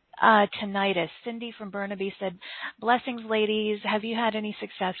 tinnitus? Cindy from Burnaby said, "Blessings, ladies. Have you had any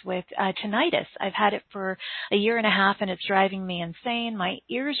success with tinnitus? I've had it for a year and a half, and it's driving me insane. My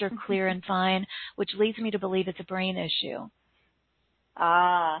ears are clear and fine, which leads me to believe it's a brain issue."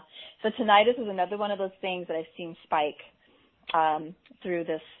 So tinnitus is another one of those things that I've seen spike through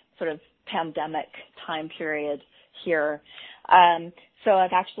this sort of pandemic time period here. So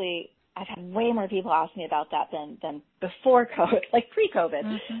I've had way more people ask me about that than before COVID, like pre-COVID.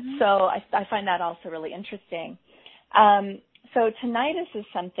 Mm-hmm. So I find that also really interesting. So tinnitus is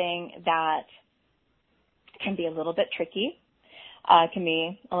something that can be a little bit tricky, can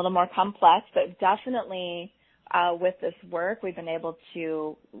be a little more complex, but definitely with this work, we've been able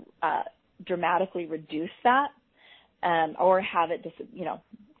to dramatically reduce that, or have it just,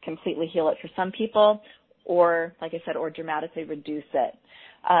 completely heal it for some people, or, like I said, or dramatically reduce it.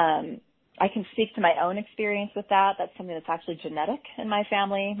 I can speak to my own experience with that. That's something that's actually genetic in my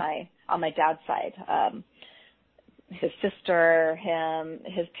family, on my dad's side. His sister, him,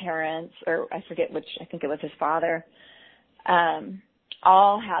 his parents, or I forget which, I think it was his father,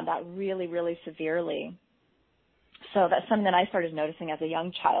 all had that really, really severely. So that's something that I started noticing as a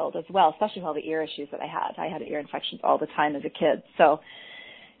young child as well, especially with all the ear issues that I had. I had ear infections all the time as a kid. So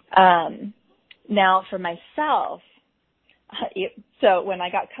now for myself, so when I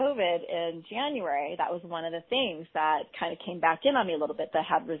got COVID in January, that was one of the things that kind of came back in on me a little bit that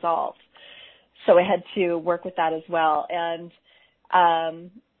had resolved. So I had to work with that as well. And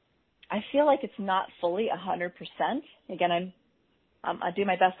I feel like it's not fully 100%. Again, I do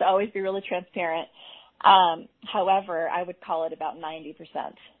my best to always be really transparent. However, I would call it about 90%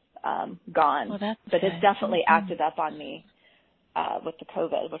 gone. Well, that's but good. It definitely acted up on me with the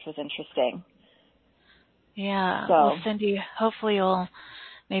COVID, which was interesting. Yeah. So. Well, Cindy, hopefully you'll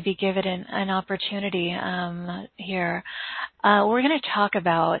maybe give it an opportunity here. We're going to talk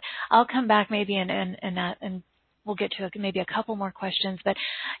about, I'll come back maybe and we'll get to maybe a couple more questions, but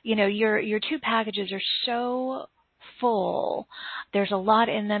your 2 packages are so full. There's a lot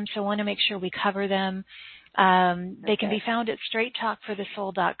in them, so I want to make sure we cover them. They can be found at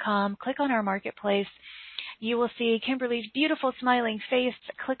straighttalkforthesoul.com. Click on our marketplace. You will see Kimberly's beautiful smiling face.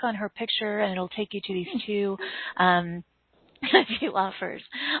 Click on her picture, and it'll take you to these 2 offers.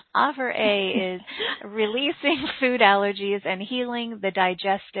 Offer A is releasing food allergies and healing the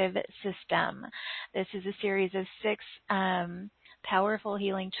digestive system. This is a series of 6 powerful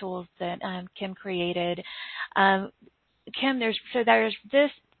healing tools that Kim created. Kim, there's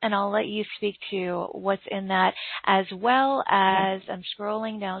this, and I'll let you speak to what's in that, as well as I'm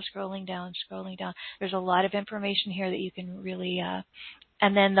scrolling down. There's a lot of information here that you can really,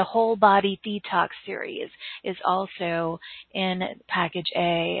 and then the whole body detox series is also in package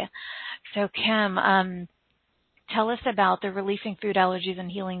A. So Kim, tell us about the Releasing Food Allergies and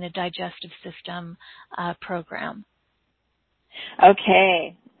Healing the Digestive System program.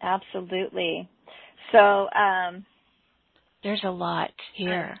 Okay, absolutely. So, there's a lot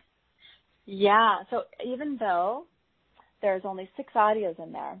here. Yeah. So even though there's only 6 audios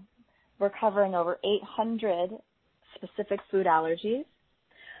in there, we're covering over 800 specific food allergies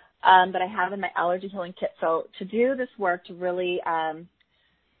that I have in my allergy healing kit. So to do this work, to really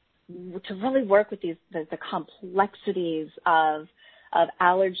work with the complexities of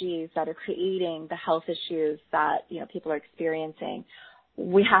allergies that are creating the health issues that people are experiencing,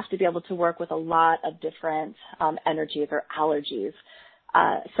 we have to be able to work with a lot of different energies or allergies.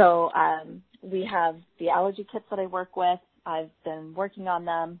 So we have the allergy kits that I work with. I've been working on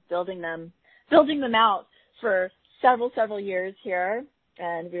them, building them out for several years here,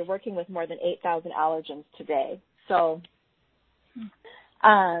 and we're working with more than 8,000 allergens today. So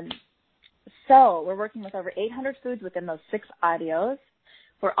we're working with over 800 foods within those 6 audios.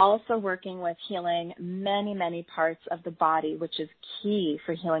 We're also working with healing many parts of the body, which is key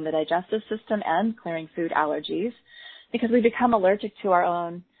for healing the digestive system and clearing food allergies, because we become allergic to our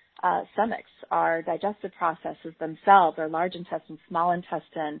own stomachs, our digestive processes themselves, our large intestine, small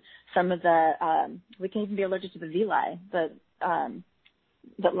intestine, some of the, we can even be allergic to the villi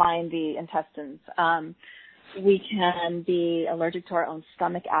that line the intestines. We can be allergic to our own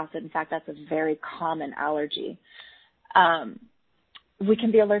stomach acid. In fact, that's a very common allergy. We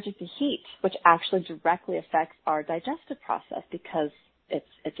can be allergic to heat, which actually directly affects our digestive process because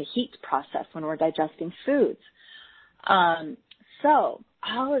it's a heat process when we're digesting foods. So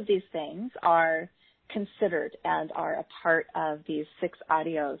all of these things are considered and are a part of these 6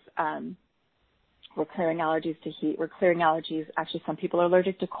 audios. We're clearing allergies to heat. We're clearing allergies. Actually, some people are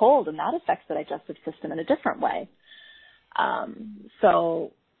allergic to cold, and that affects the digestive system in a different way.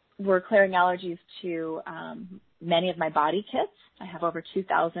 So we're clearing allergies to many of my body kits. I have over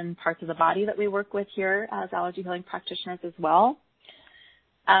 2,000 parts of the body that we work with here as allergy healing practitioners as well.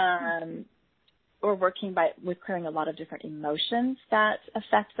 We're working with clearing a lot of different emotions that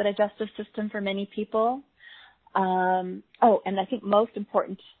affect the digestive system for many people. And I think most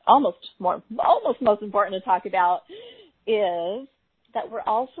important to talk about is that we're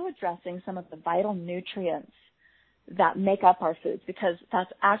also addressing some of the vital nutrients that make up our foods, because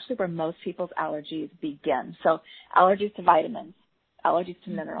that's actually where most people's allergies begin. So allergies to vitamins, allergies to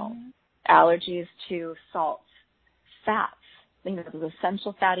minerals, allergies to salts, fats, those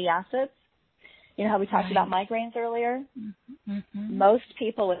essential fatty acids. You know how we talked about migraines earlier? Most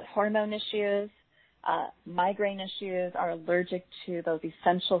people with hormone issues, migraine issues are allergic to those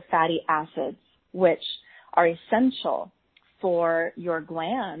essential fatty acids, which are essential for your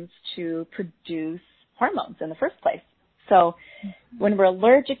glands to produce hormones in the first place. So when we're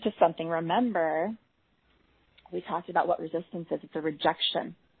allergic to something, remember, we talked about what resistance is. It's a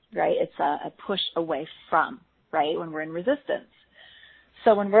rejection, right? It's a push away from, right, when we're in resistance.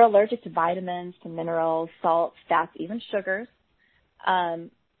 So when we're allergic to vitamins, to minerals, salts, fats, even sugars,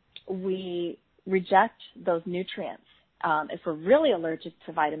 we reject those nutrients. If we're really allergic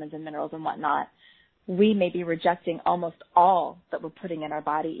to vitamins and minerals and whatnot, we may be rejecting almost all that we're putting in our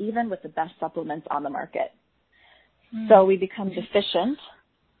body, even with the best supplements on the market. So we become deficient.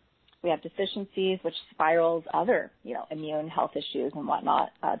 We have deficiencies, which spirals other, immune health issues and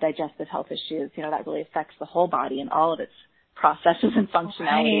whatnot, digestive health issues. That really affects the whole body and all of its processes and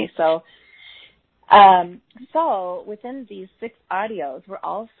functionality. So within these 6 audios, we're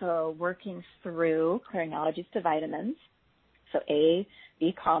also working through clearing allergies to vitamins. So A,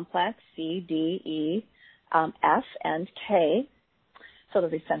 B complex, C, D, E, F, and K. So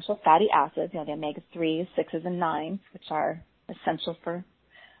those essential fatty acids, the omega-3s, 6s, and 9s, which are essential for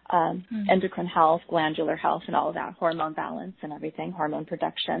endocrine health, glandular health, and all of that, hormone balance and everything, hormone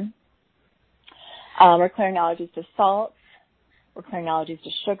production. We're clearing allergies to salts. We're clearing allergies to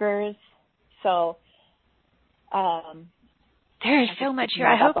sugars. So there is so much here.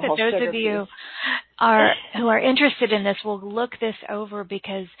 I hope that those of you who are interested in this will look this over,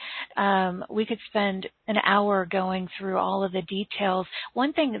 because we could spend an hour going through all of the details.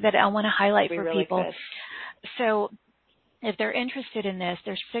 One thing that I want to highlight for people. So if they're interested in this,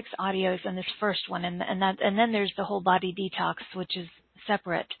 there's 6 audios in this first one, and then there's the whole body detox, which is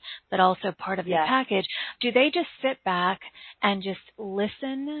separate but also part of the package. Do they just sit back and just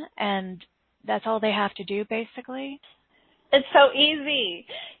listen, and that's all they have to do, basically? It's so easy.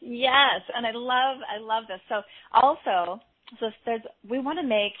 Yes, and I love this. So also, we want to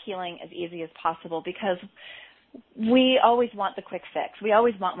make healing as easy as possible, because we always want the quick fix. We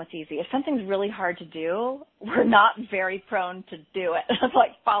always want what's easy. If something's really hard to do, we're not very prone to do it,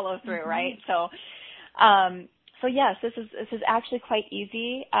 like follow through, right? So yes, this is actually quite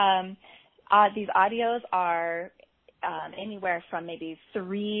easy. These audios are anywhere from maybe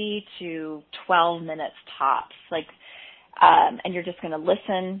 3 to 12 minutes tops, and you're just going to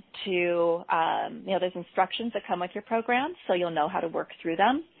listen to, there's instructions that come with your program, so you'll know how to work through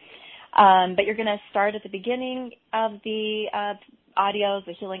them. But you're going to start at the beginning of the audios,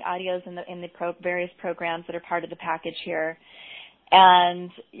 the healing audios in the various programs that are part of the package here,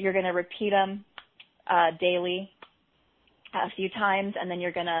 and you're going to repeat them daily a few times, and then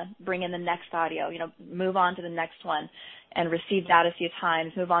you're going to bring in the next audio, move on to the next one and receive that a few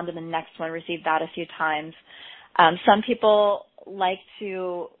times, move on to the next one, receive that a few times. Some people like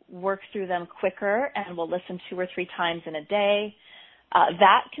to work through them quicker and will listen 2 or 3 times in a day.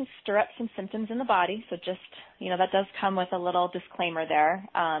 That can stir up some symptoms in the body. So just, that does come with a little disclaimer there,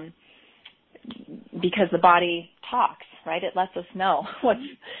 because the body talks, right? It lets us know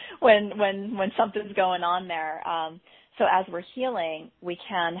when something's going on there. So as we're healing, we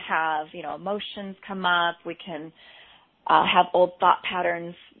can have, emotions come up. We can have old thought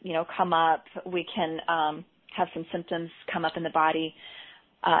patterns, come up. We can have some symptoms come up in the body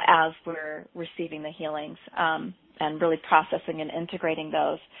as we're receiving the healings, and really processing and integrating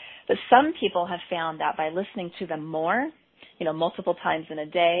those. But some people have found that by listening to them more, multiple times in a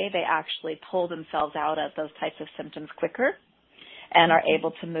day, they actually pull themselves out of those types of symptoms quicker and are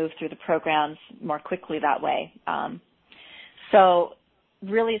able to move through the programs more quickly that way. So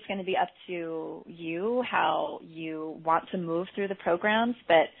really it's going to be up to you how you want to move through the programs.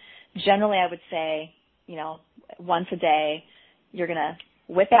 But generally I would say, once a day, you're going to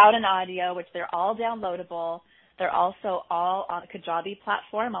whip out an audio, which they're all downloadable. They're also all on the Kajabi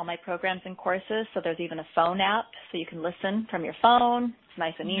platform, all my programs and courses. So there's even a phone app so you can listen from your phone. It's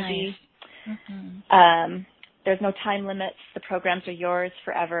nice and easy. Nice. Mm-hmm. There's no time limits. The programs are yours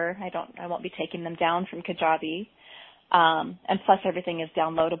forever. I won't be taking them down from Kajabi. And plus everything is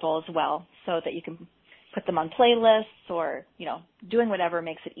downloadable as well so that you can put them on playlists or, doing whatever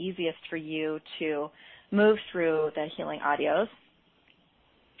makes it easiest for you to move through the healing audios.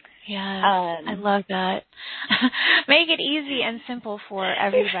 Yeah, I love that. Make it easy and simple for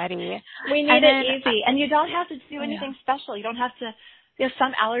everybody. We need it easy. And you don't have to do anything special. You don't have to, there's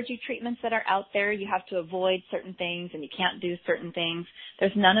some allergy treatments that are out there. You have to avoid certain things and you can't do certain things.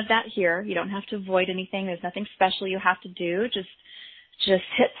 There's none of that here. You don't have to avoid anything. There's nothing special you have to do. Just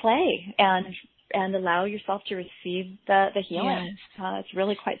hit play and allow yourself to receive the healing. Yes. It's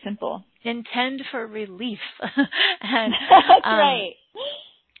really quite simple. Intend for relief. And, that's right.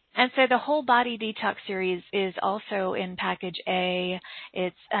 And so the whole body detox series is also in package A.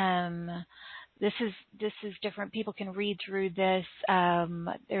 It's this is different. People can read through this.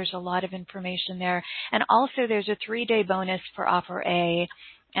 There's a lot of information there. And also there's a 3-day bonus for offer A,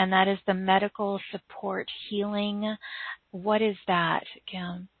 and that is the medical support healing. What is that,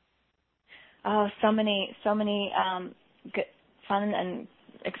 Kim? Oh, so many good, fun and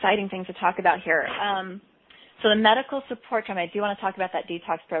exciting things to talk about here. So the medical support program, I do want to talk about that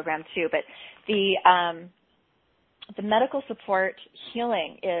detox program too, but the medical support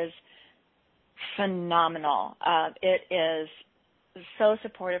healing is phenomenal. It is so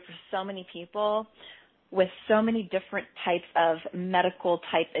supportive for so many people with so many different types of medical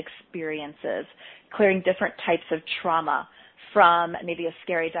type experiences, clearing different types of trauma from maybe a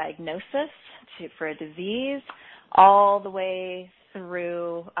scary diagnosis for a disease all the way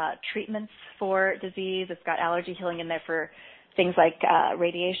through treatments for disease. It's got allergy healing in there for things like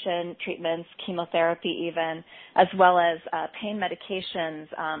radiation treatments, chemotherapy even, as well as pain medications,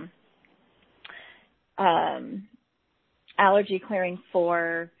 allergy clearing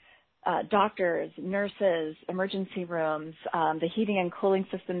for doctors, nurses, emergency rooms, the heating and cooling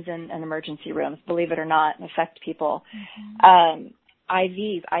systems in emergency rooms, believe it or not, affect people. Mm-hmm.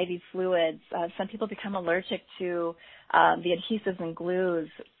 IV fluids. Some people become allergic to the adhesives and glues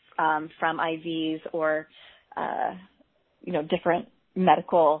from IVs or, different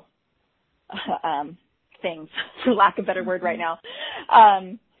medical things, for lack of a better word right now.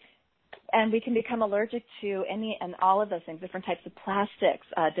 And we can become allergic to any and all of those things, different types of plastics,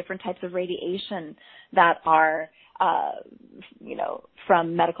 different types of radiation that are,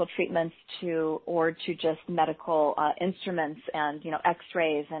 from medical treatments to just medical instruments and,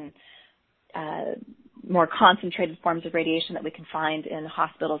 x-rays and more concentrated forms of radiation that we can find in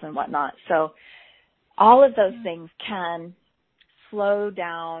hospitals and whatnot. So all of those things can slow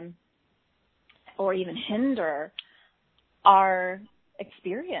down or even hinder our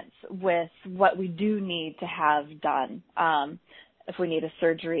experience with what we do need to have done. If we need a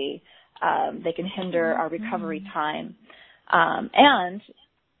surgery, they can hinder our recovery time. And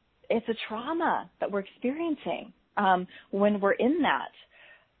it's a trauma that we're experiencing when we're in that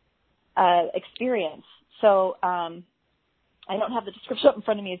experience. So I don't have the description up in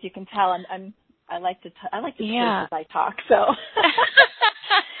front of me, as you can tell. I like to talk as I talk. So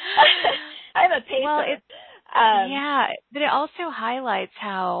I'm a patient. Well, but it also highlights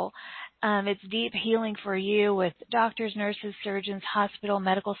how it's deep healing for you with doctors, nurses, surgeons, hospital,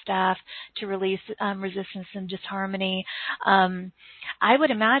 medical staff to release resistance and disharmony. I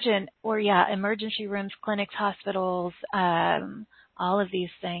would imagine, emergency rooms, clinics, hospitals, all of these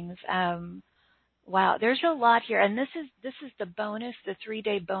things. Wow, there's a lot here, and this is the bonus, the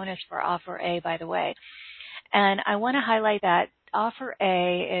 3-day bonus for offer A, by the way. And I want to highlight that offer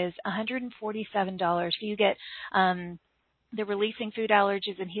A is $147. You get the Releasing Food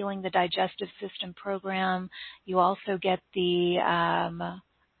Allergies and Healing the Digestive System program. You also get the,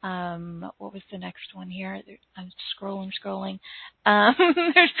 what was the next one here? I'm scrolling.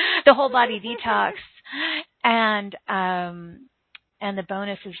 There's the Whole Body Detox and the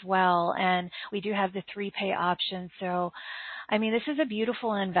bonus as well. And we do have the 3-pay option. So, I mean, this is a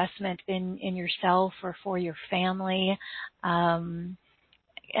beautiful investment in yourself or for your family.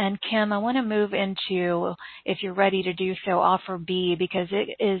 And Kim, I want to move into, if you're ready to do so, offer B, because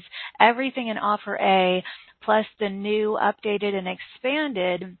it is everything in offer A plus the new, updated, and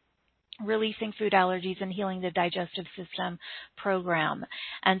expanded Releasing Food Allergies and Healing the Digestive System program.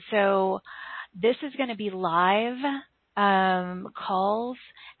 And so this is going to be live calls,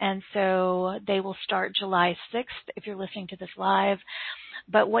 and so they will start July 6th if you're listening to this live.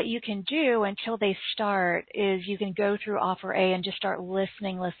 But what you can do until they start is you can go through offer A and just start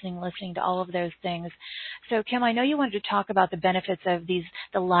listening to all of those things. So Kim, I know you wanted to talk about the benefits of the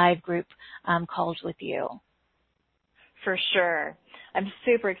live group calls with you. For sure. I'm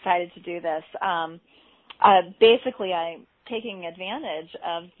super excited to do this. Basically, I'm taking advantage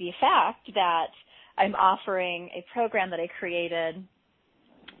of the fact that I'm offering a program that I created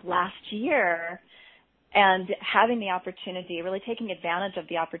last year and having the opportunity, really taking advantage of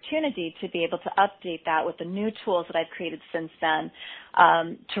the opportunity to be able to update that with the new tools that I've created since then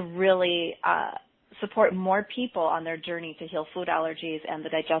to really support more people on their journey to heal food allergies and the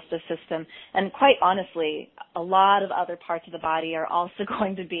digestive system. And quite honestly, a lot of other parts of the body are also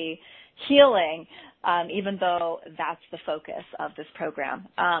going to be healing, even though that's the focus of this program.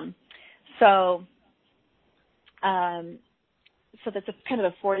 So that's kind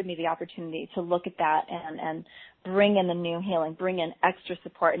of afforded me the opportunity to look at that and bring in the new healing, bring in extra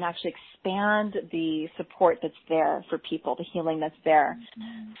support, and actually expand the support that's there for people, the healing that's there.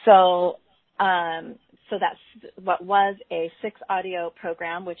 Mm-hmm. So that's what was a 6-audio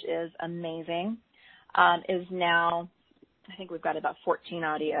program, which is amazing, is now, I think we've got about 14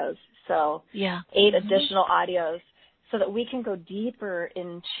 audios. So 8 additional audios, so that we can go deeper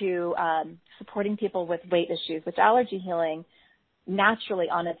into supporting people with weight issues, which allergy healing naturally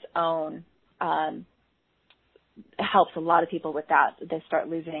on its own helps a lot of people with that. They start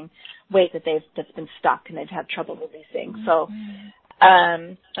losing weight that's been stuck and they've had trouble releasing. Mm-hmm. So,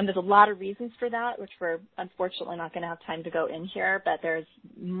 and there's a lot of reasons for that, which we're unfortunately not going to have time to go in here, but there's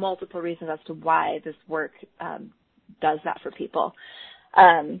multiple reasons as to why this work does that for people.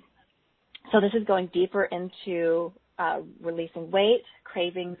 So this is going deeper into releasing weight,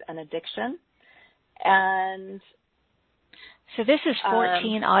 cravings, and addiction. And so this is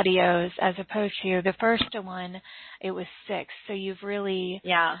 14 audios as opposed to the first one, it was 6. So you've really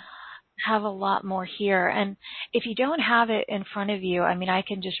have a lot more here. And if you don't have it in front of you, I mean, I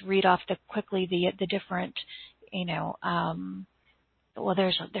can just read off quickly the different, well,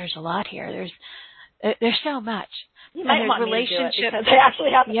 there's a lot here. There's so much. You might want me to do it because I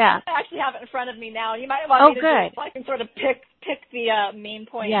actually have it in front of me now. You might want me to do it so I can sort of pick the main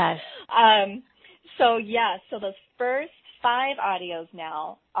points. Yes. So those first 5 audios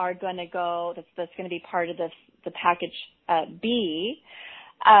now are going to go. That's going to be part of the package B.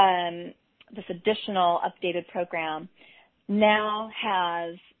 This additional updated program now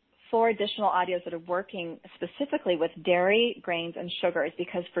has 4 additional audios that are working specifically with dairy, grains, and sugars,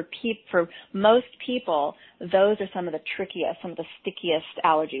 because for most people, those are some of the trickiest, some of the stickiest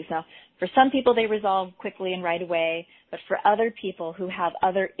allergies. Now, for some people, they resolve quickly and right away, but for other people who have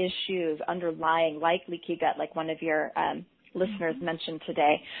other issues underlying, like leaky gut, like one of your listeners mentioned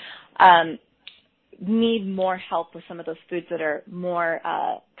today, need more help with some of those foods that are more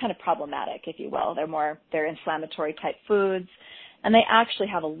kind of problematic, if you will. They're inflammatory type foods. And they actually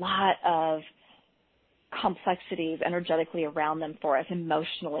have a lot of complexities energetically around them for us,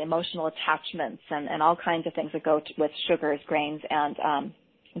 emotional attachments, and all kinds of things that go with sugars, grains, and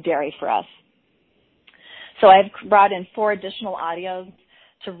dairy for us. So I've brought in 4 additional audios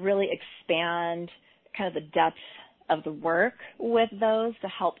to really expand kind of the depth of the work with those to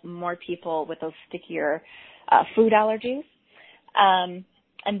help more people with those stickier food allergies. And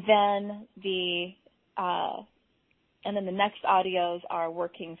then the next audios are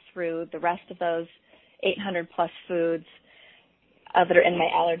working through the rest of those 800 plus foods that are in my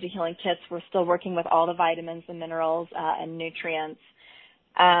allergy healing kits. We're still working with all the vitamins and minerals and nutrients.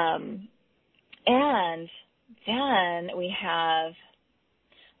 And then we have,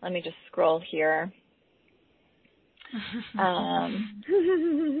 let me just scroll here.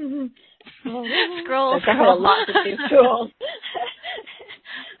 Scroll. There's a lot to do tools.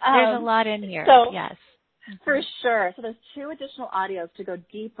 There's a lot in here. So, yes. For sure. So there's 2 additional audios to go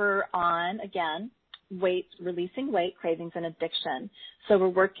deeper on, again, releasing weight, cravings, and addiction. So we're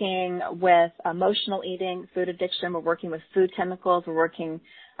working with emotional eating, food addiction. We're working with food chemicals. We're working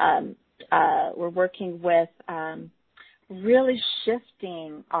with really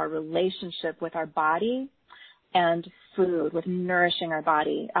shifting our relationship with our body and food, with nourishing our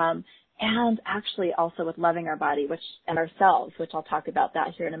body, and actually also with loving our body and ourselves, which I'll talk about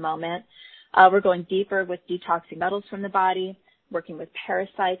that here in a moment. We're going deeper with detoxing metals from the body, working with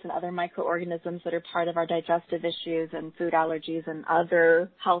parasites and other microorganisms that are part of our digestive issues and food allergies and other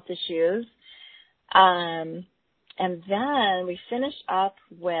health issues. And then we finish up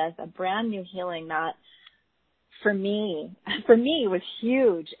with a brand new healing that for me was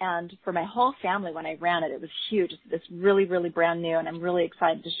huge. And for my whole family when I ran it, it was huge. It's really, really brand new, and I'm really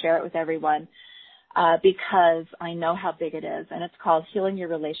excited to share it with everyone because I know how big it is. And it's called Healing Your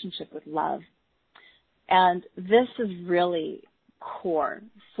Relationship with Love. And this is really core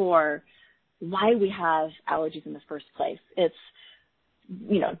for why we have allergies in the first place. It's,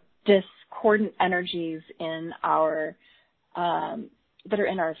 discordant energies in our, that are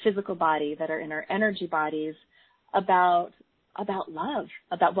in our physical body, that are in our energy bodies about love,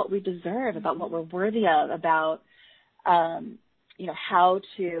 about what we deserve, about what we're worthy of, about, that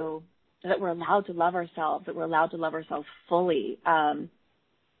we're allowed to love ourselves, that we're allowed to love ourselves fully.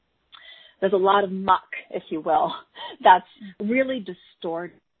 There's a lot of muck, if you will, that's really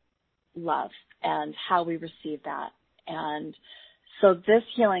distorted love and how we receive that. And so this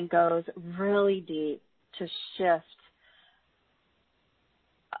healing goes really deep to shift,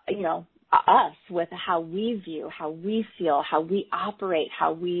 us with how we view, how we feel, how we operate,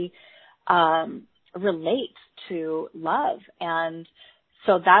 how we relate to love. And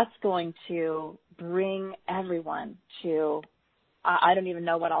so that's going to bring everyone to I don't even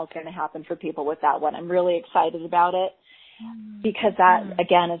know what all is going to happen for people with that one. I'm really excited about it because that,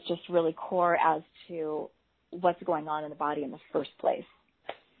 again, is just really core as to what's going on in the body in the first place.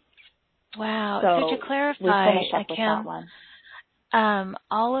 Wow. So to clarify, Kim,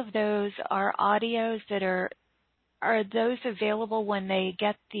 all of those are audios that are those available when they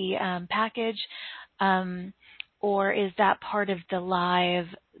get the package, or is that part of the live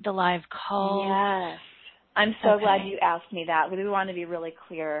call? Yes. I'm so glad you asked me that. We want to be really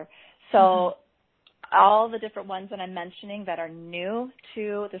clear. So all the different ones that I'm mentioning that are new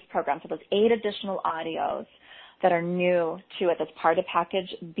to this program, so those 8 additional audios that are new to it, that's part of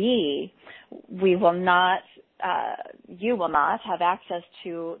package B, we will not, you will not have access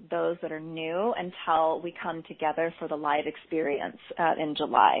to those that are new until we come together for the live experience in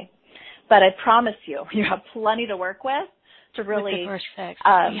July. But I promise you have plenty to work with to really, with the first fix.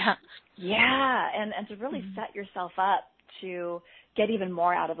 And to really set yourself up to get even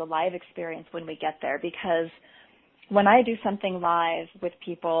more out of the live experience when we get there. Because when I do something live with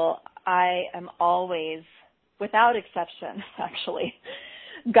people, I am always, without exception, actually,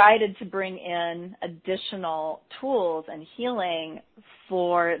 guided to bring in additional tools and healing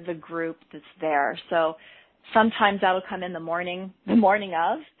for the group that's there. So sometimes that'll come in the morning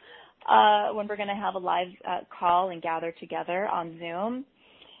of, when we're going to have a live call and gather together on Zoom.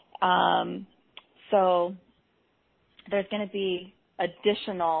 So there's going to be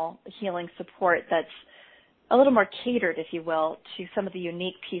additional healing support that's a little more catered, if you will, to some of the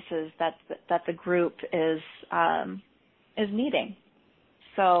unique pieces that the group is needing.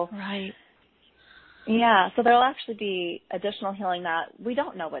 So right. Yeah, so there'll actually be additional healing that we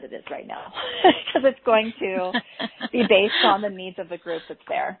don't know what it is right now because it's going to be based on the needs of the group that's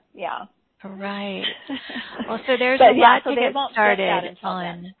there. Yeah. Right. Well, so there's a lot to get started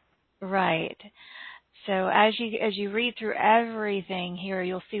on. Then. Right. So as you read through everything here,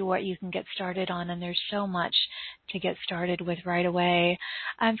 you'll see what you can get started on, and there's so much to get started with right away.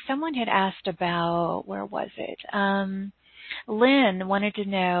 Someone had asked about, where was it? Lynn wanted to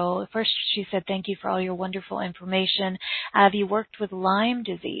know, first she said, thank you for all your wonderful information. Have you worked with Lyme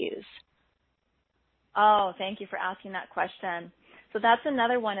disease? Oh, thank you for asking that question. So that's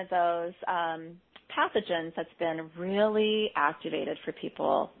another one of those pathogens that's been really activated for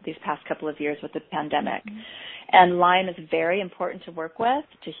people these past couple of years with the pandemic. Mm-hmm. And Lyme is very important to work with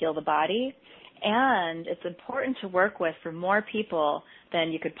to heal the body. And it's important to work with for more people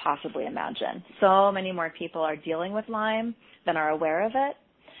than you could possibly imagine. So many more people are dealing with Lyme than are aware of it.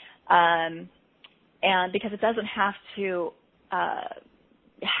 And because it doesn't have to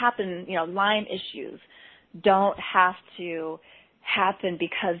happen, Lyme issues don't have to happen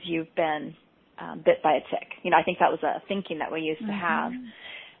because you've been bit by a tick. I think that was a thinking that we used to have.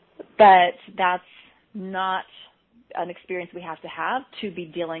 But that's not an experience we have to be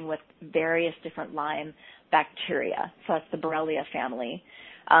dealing with various different Lyme bacteria. So that's the Borrelia family.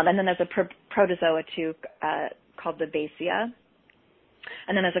 And then there's a protozoa too called the Basia.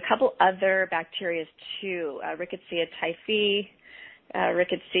 And then there's a couple other bacteria too, Rickettsia typhi,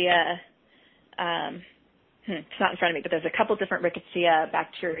 Rickettsia, it's not in front of me, but there's a couple different Rickettsia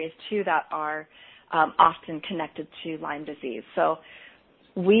bacteria too that are often connected to Lyme disease. So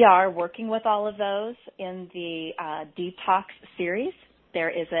we are working with all of those in the detox series. There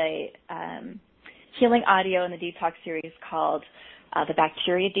is a healing audio in the detox series called the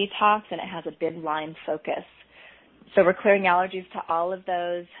Bacteria Detox, and it has a big Lyme focus. So we're clearing allergies to all of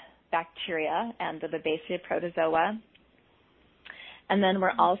those bacteria and the Babesia protozoa. And then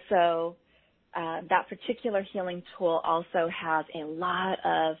we're also, that particular healing tool also has a lot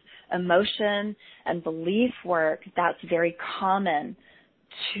of emotion and belief work that's very common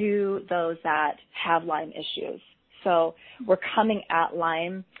to those that have Lyme issues. So we're coming at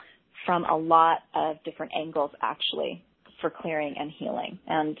Lyme from a lot of different angles, actually, for clearing and healing.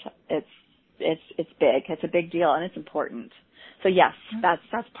 And it's big. It's a big deal, and it's important. So yes,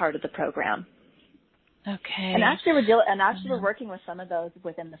 that's part of the program. Okay. And actually we're working with some of those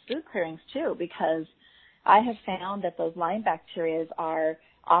within the food clearings too, because I have found that those Lyme bacteria are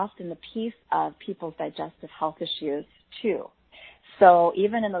often the piece of people's digestive health issues too. So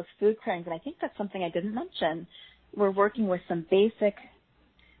even in those food clearings, and I think that's something I didn't mention, we're working with some basic,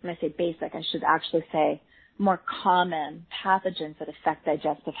 when I say basic, I should actually say more common pathogens that affect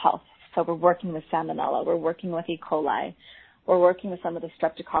digestive health. So we're working with Salmonella, we're working with E. coli, we're working with some of the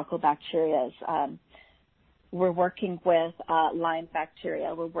streptococcal bacteria, we're working with Lyme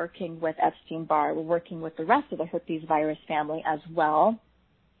bacteria, we're working with Epstein-Barr, we're working with the rest of the herpes virus family as well.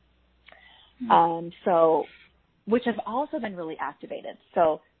 So, which have also been really activated.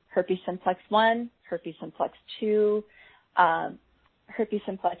 So herpes simplex 1, herpes simplex 2, herpes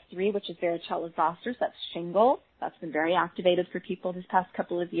simplex 3, which is varicella zoster, that's shingles. That's been very activated for people this past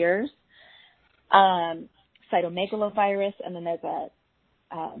couple of years. Cytomegalovirus, and then there's a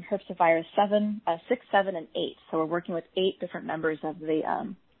herpesvirus 6, 7, and 8. So we're working with 8 different members of the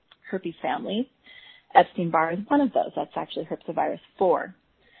herpes family. Epstein-Barr is one of those. That's actually herpesvirus 4.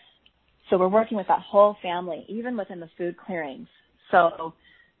 So we're working with that whole family, even within the food clearings. So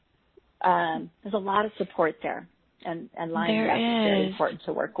there's a lot of support there, and Lyme is very important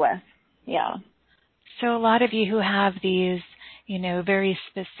to work with. Yeah. So a lot of you who have these, very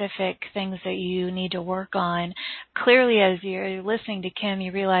specific things that you need to work on, clearly as you're listening to Kim,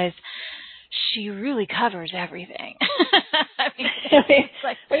 you realize she really covers everything. I mean, it's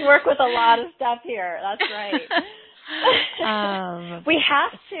like, we work with a lot of stuff here. That's right. We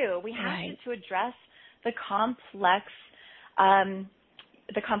have to address the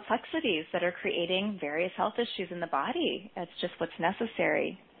complexities that are creating various health issues in the body. It's just what's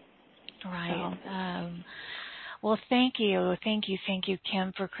necessary. Right. Well, thank you,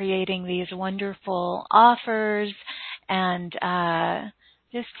 Kim, for creating these wonderful offers and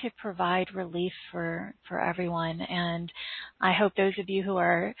just to provide relief for everyone. And I hope those of you who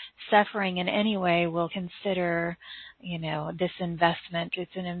are suffering in any way will consider, this investment.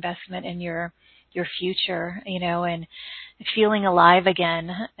 It's an investment in your future, and feeling alive again.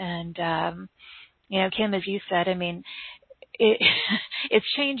 And, Kim, as you said, I mean, it's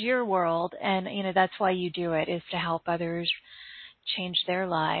changed your world, and that's why you do it, is to help others change their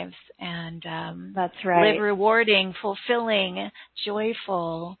lives and that's right. live rewarding, fulfilling,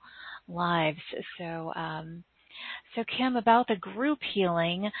 joyful lives. So Kim, about the group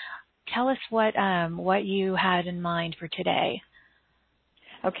healing, tell us what you had in mind for today.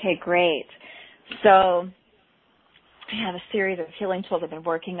 Okay, great. So I have a series of healing tools I've been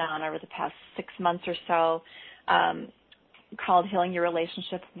working on over the past 6 months or so, called Healing Your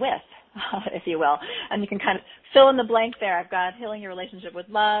Relationship With, if you will. And you can kind of fill in the blank there. I've got healing your relationship with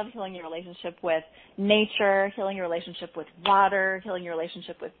love, healing your relationship with nature, healing your relationship with water, healing your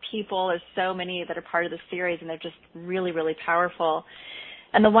relationship with people. There's so many that are part of the series, and they're just really, really powerful.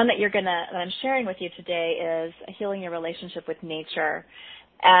 And the one that I'm sharing with you today is healing your relationship with nature.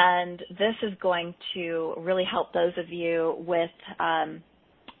 And this is going to really help those of you with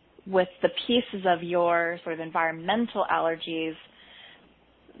the pieces of your sort of environmental allergies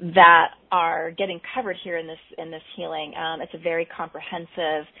that are getting covered here in this healing. It's a very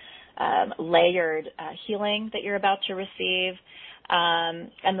comprehensive, layered healing that you're about to receive.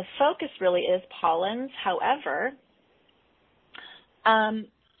 And the focus really is pollens. However,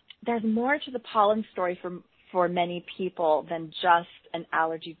 there's more to the pollen story for many people than just an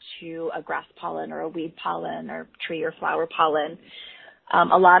allergy to a grass pollen or a weed pollen or tree or flower pollen.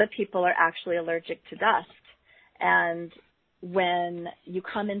 A lot of people are actually allergic to dust. And when you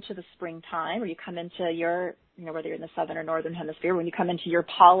come into the springtime, or you come into your, whether you're in the southern or northern hemisphere, when you come into your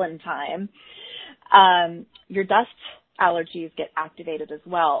pollen time, your dust allergies get activated as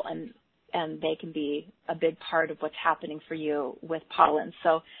well, and they can be a big part of what's happening for you with pollen.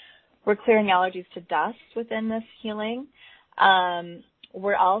 So we're clearing allergies to dust within this healing.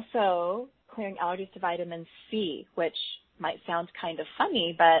 We're also clearing allergies to vitamin C, which might sound kind of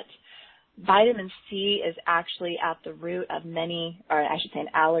funny, but vitamin C is actually at the root of many, or I should say an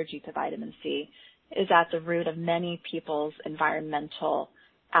allergy to vitamin C is at the root of many people's environmental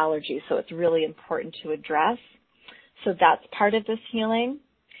allergies. So it's really important to address. So that's part of this healing.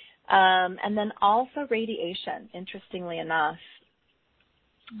 And then also radiation, interestingly enough.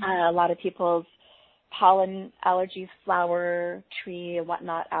 A lot of people's pollen allergies, flower, tree, and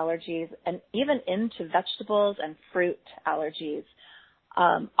whatnot allergies, and even into vegetables and fruit allergies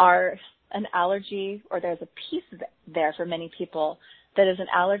are an allergy, or there's a piece there for many people that is an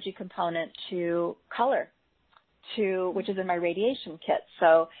allergy component to color, which is in my radiation kit.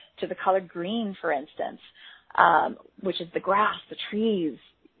 So to the color green, for instance, which is the grass, the trees,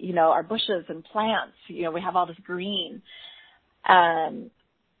 our bushes and plants. We have all this green.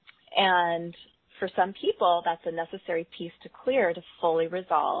 And for some people, that's a necessary piece to clear to fully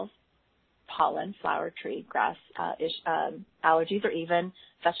resolve pollen, flower, tree, grass allergies, or even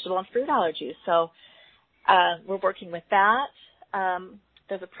vegetable and fruit allergies. So we're working with that.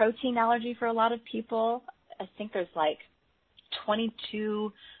 There's a protein allergy for a lot of people. I think there's like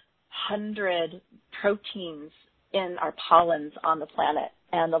 2,200 proteins in our pollens on the planet,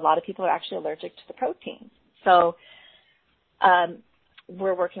 and a lot of people are actually allergic to the proteins. So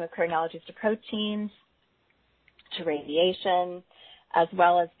we're working with clearing allergies to proteins, to radiation, as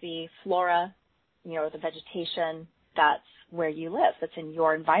well as the flora, the vegetation that's where you live, that's in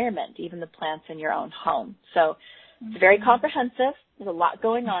your environment, even the plants in your own home. So it's very comprehensive. There's a lot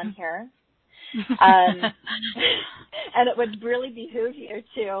going on here. And it would really behoove you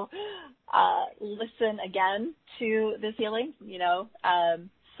to listen again to this healing,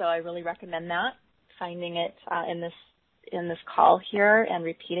 so I really recommend that, finding it in this call here and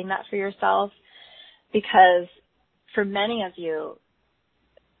repeating that for yourself, because for many of you,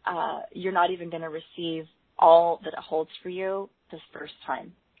 you're not even going to receive all that it holds for you this first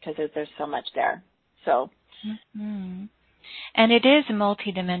time, because there's so much there. So. Mm-hmm. And it is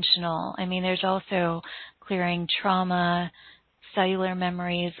multidimensional. I mean, there's also clearing trauma, cellular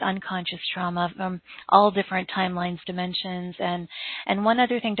memories, unconscious trauma from all different timelines, dimensions. And one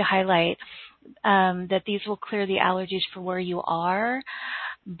other thing to highlight, that these will clear the allergies for where you are,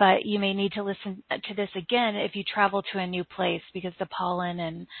 but you may need to listen to this again if you travel to a new place, because the pollen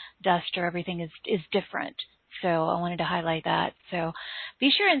and dust or everything is different. So I wanted to highlight that. So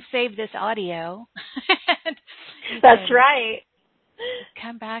be sure and save this audio. That's right.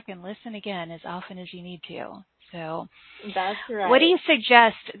 Come back and listen again as often as you need to. So that's right. What do you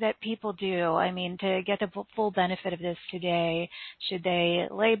suggest that people do? I mean, to get the full benefit of this today, should they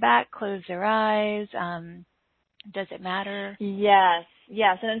lay back, close their eyes? Does it matter? Yes.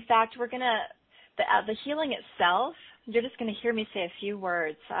 And in fact, we're going to, the healing itself, you're just going to hear me say a few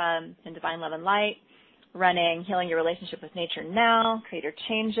words in Divine Love and Light, running, healing your relationship with nature now, create or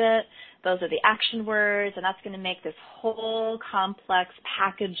change it. Those are the action words, and that's going to make this whole complex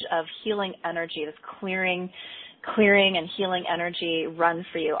package of healing energy, this clearing and healing energy run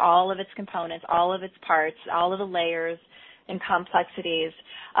for you, all of its components, all of its parts, all of the layers and complexities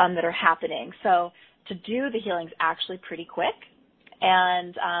that are happening. So to do the healing is actually pretty quick.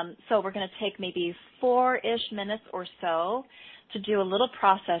 And so we're going to take maybe 4-ish minutes or so to do a little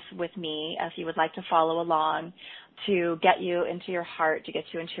process with me, if you would like to follow along, to get you into your heart, to get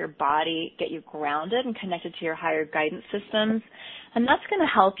you into your body, get you grounded and connected to your higher guidance systems. And that's going to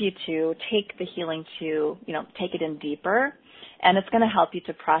help you to take the healing to, take it in deeper. And it's going to help you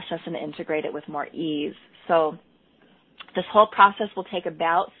to process and integrate it with more ease. So this whole process will take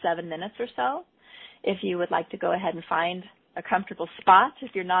about 7 minutes or so. If you would like to go ahead and find a comfortable spot,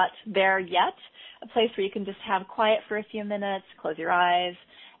 if you're not there yet, a place where you can just have quiet for a few minutes, close your eyes,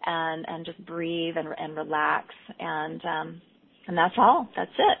 and just breathe and relax. And that's all.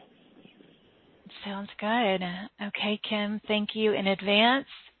 That's it. Sounds good. Okay, Kim, thank you in advance.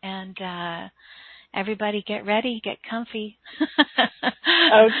 And everybody get ready, get comfy.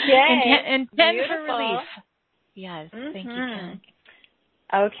 Okay. And for relief. Yes, Thank you, Kim.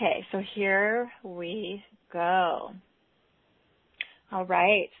 Okay, so here we go. All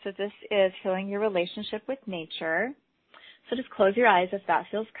right, so this is healing your relationship with nature. So just close your eyes if that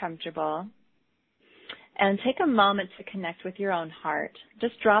feels comfortable. And take a moment to connect with your own heart.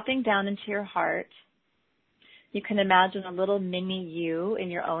 Just dropping down into your heart, You can imagine a little mini you in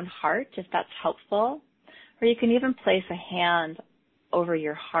your own heart, if that's helpful. Or you can even place a hand over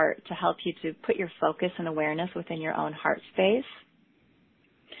your heart to help you to put your focus and awareness within your own heart space.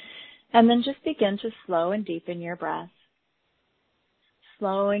 And then just begin to slow and deepen your breath.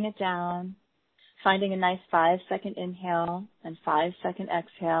 Slowing it down, finding a nice 5-second inhale and 5-second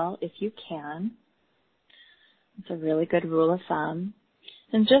exhale if you can. It's a really good rule of thumb.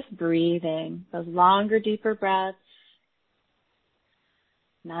 And just breathing, those longer, deeper breaths.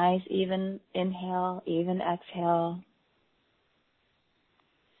 Nice, even inhale, even exhale.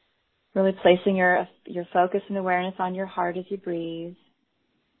 Really placing your focus and awareness on your heart as you breathe.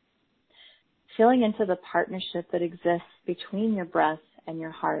 Feeling into the partnership that exists between your breath and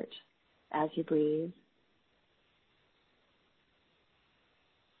your heart as you breathe.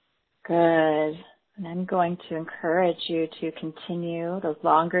 Good. And I'm going to encourage you to continue those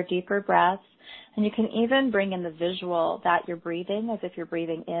longer, deeper breaths. And you can even bring in the visual that you're breathing as if you're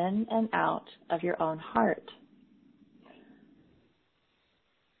breathing in and out of your own heart.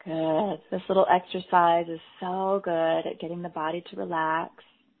 Good. This little exercise is so good at getting the body to relax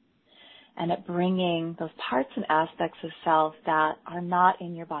and at bringing those parts and aspects of self that are not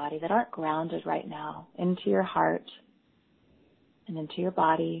in your body, that aren't grounded right now, into your heart and into your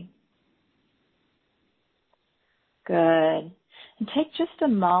body. Good. And take just a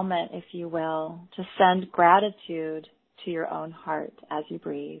moment, if you will, to send gratitude to your own heart as you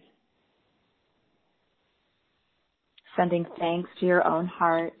breathe. Sending thanks to your own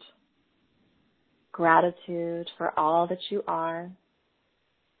heart, gratitude for all that you are,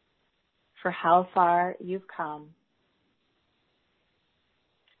 for how far you've come,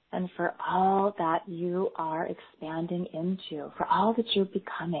 and for all that you are expanding into, for all that you're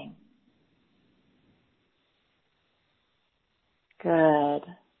becoming. Good.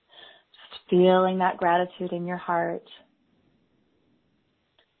 Just feeling that gratitude in your heart,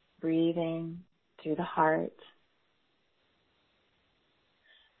 breathing through the heart.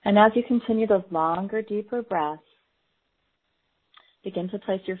 And as you continue those longer, deeper breaths, begin to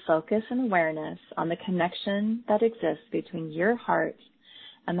place your focus and awareness on the connection that exists between your heart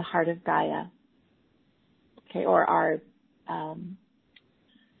and the heart of Gaia, okay, or our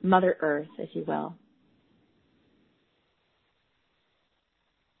Mother Earth, if you will.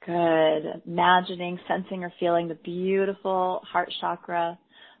 Good. Imagining, sensing, or feeling the beautiful heart chakra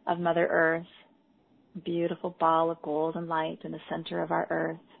of Mother Earth, a beautiful ball of golden light in the center of our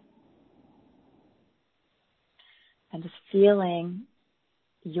earth. And just feeling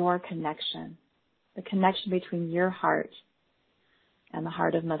your connection, the connection between your heart and the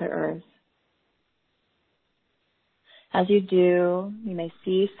heart of Mother Earth. As you do, you may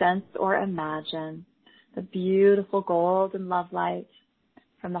see, sense, or imagine the beautiful golden love light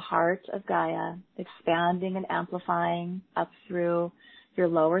from the heart of Gaia, expanding and amplifying up through your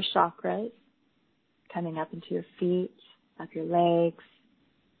lower chakras, coming up into your feet, up your legs,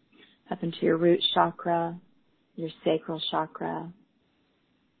 up into your root chakra, your sacral chakra,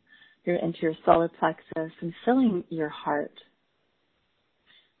 into your solar plexus, and filling your heart.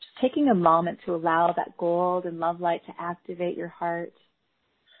 Just taking a moment to allow that gold and love light to activate your heart,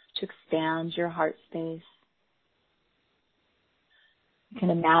 to expand your heart space. You can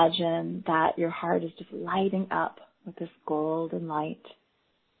imagine that your heart is just lighting up with this golden light.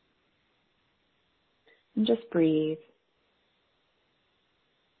 And just breathe.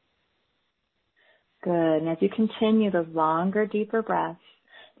 Good. And as you continue those longer, deeper breaths,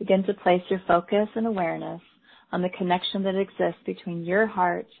 begin to place your focus and awareness on the connection that exists between your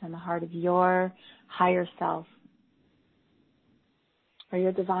heart and the heart of your higher self, or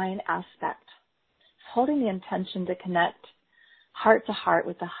your divine aspect. Holding the intention to connect heart to heart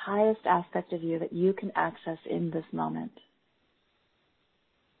with the highest aspect of you that you can access in this moment.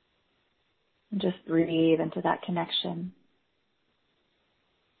 And just breathe into that connection.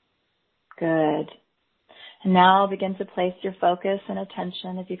 Good. And now begin to place your focus and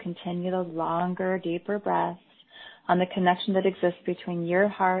attention as you continue those longer, deeper breaths on the connection that exists between your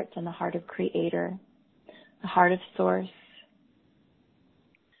heart and the heart of Creator, the heart of Source,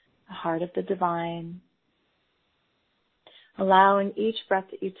 the heart of the Divine. Allowing each breath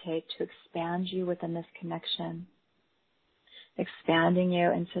that you take to expand you within this connection, expanding you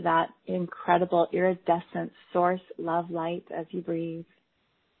into that incredible iridescent source love light as you breathe.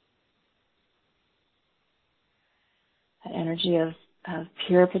 That energy of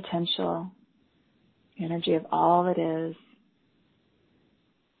pure potential, energy of all that is.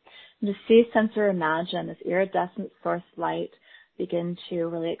 And to see, sense, or imagine this iridescent source light begin to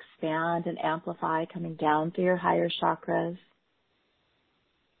really expand and amplify, coming down through your higher chakras,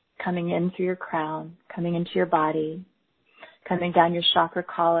 coming in through your crown, coming into your body, coming down your chakra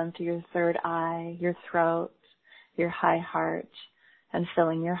column through your third eye, your throat, your high heart, and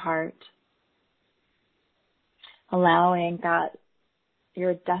filling your heart. Allowing that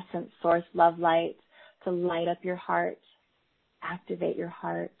iridescent source love light to light up your heart, activate your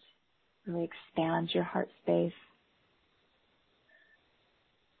heart, really expand your heart space.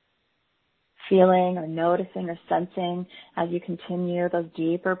 Feeling or noticing or sensing as you continue those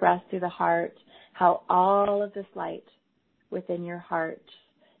deeper breaths through the heart, how all of this light within your heart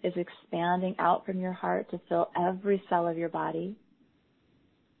is expanding out from your heart to fill every cell of your body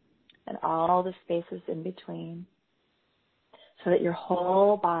and all the spaces in between, so that your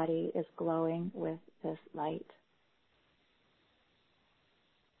whole body is glowing with this light.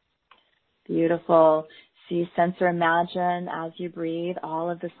 Beautiful. See, sense, or imagine as you breathe all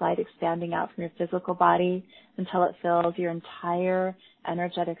of this light expanding out from your physical body until it fills your entire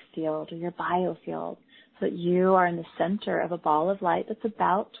energetic field or your biofield, so that you are in the center of a ball of light that's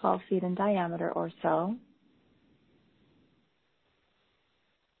about 12 feet in diameter or so.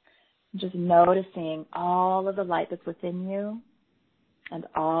 Just noticing all of the light that's within you and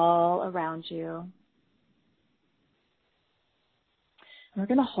all around you. And we're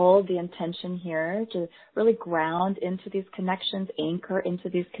going to hold the intention here to really ground into these connections, anchor into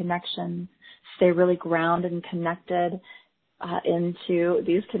these connections, stay really grounded and connected into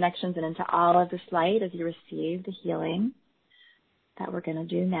these connections and into all of this light as you receive the healing that we're going to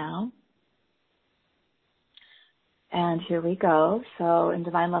do now. And here we go. So in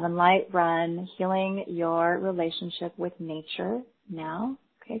Divine Love and Light, run healing your relationship with nature now.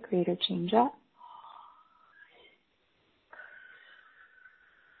 Okay, Creator, change up.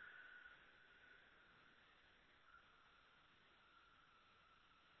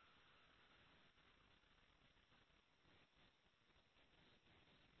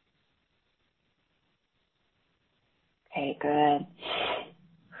 Okay, good.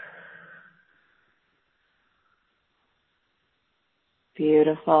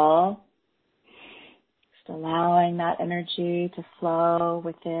 Beautiful. Just allowing that energy to flow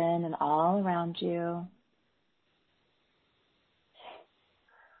within and all around you.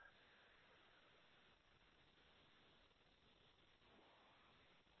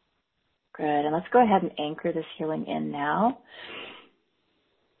 Good. And let's go ahead and anchor this healing in now.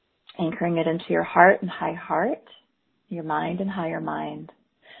 Anchoring it into your heart and high heart, your mind and higher mind.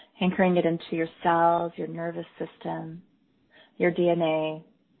 Anchoring it into your cells, your nervous system, your DNA.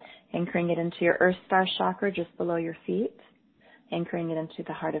 Anchoring it into your Earth Star chakra just below your feet. Anchoring it into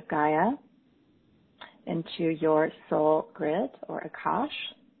the heart of Gaia, into your soul grid or Akash,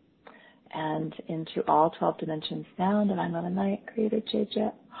 and into all 12 dimensions now. Divine Love and Light, Creator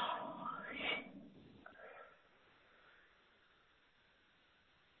Jeje.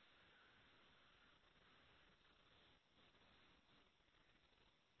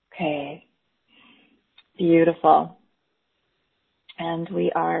 Okay, beautiful. And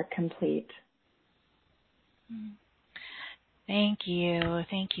we are complete. Thank you.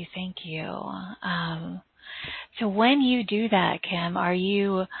 Thank you. Thank you. So when you do that, Kim,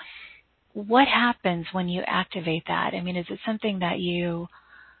 what happens when you activate that? I mean, is it something that you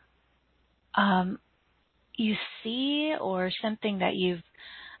see, or something that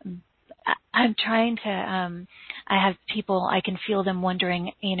I'm trying to, I have people, I can feel them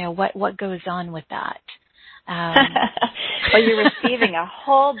wondering, what goes on with that? Well, you're receiving a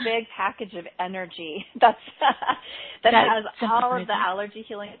whole big package of energy that has all of the allergy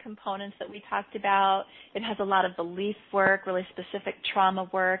healing components that we talked about. It has a lot of belief work, really specific trauma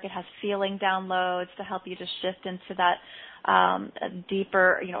work. It has feeling downloads to help you to shift into that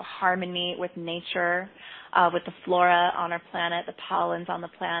deeper, harmony with nature, with the flora on our planet, the pollens on the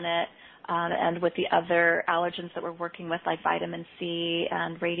planet, and with the other allergens that we're working with, like vitamin C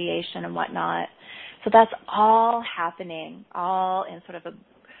and radiation and whatnot. So that's all happening, all in sort of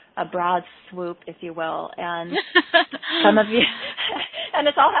a broad swoop, if you will. And some of you, and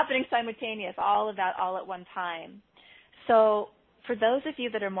it's all happening simultaneous, all of that all at one time. So for those of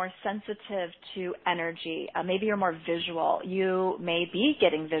you that are more sensitive to energy, maybe you're more visual, you may be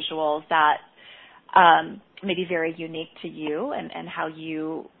getting visuals that may be very unique to you and how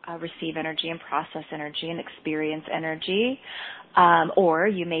you receive energy and process energy and experience energy. Or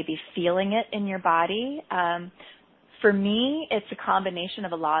you may be feeling it in your body. For me, it's a combination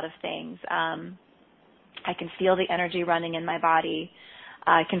of a lot of things. I can feel the energy running in my body.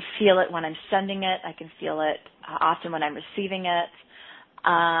 I can feel it when I'm sending it. I can feel it often when I'm receiving it.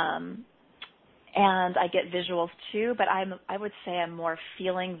 And I get visuals too, but I would say I'm more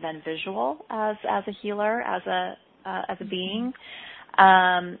feeling than visual as a healer, as a being.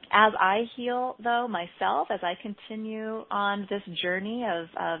 As I heal, though, myself, as I continue on this journey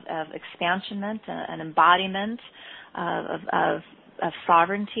of expansionment and embodiment of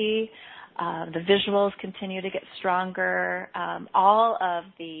sovereignty, the visuals continue to get stronger. All of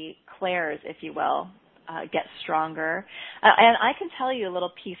the clairs, if you will, get stronger. And I can tell you a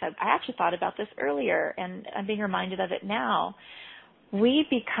little piece. I actually thought about this earlier, and I'm being reminded of it now. We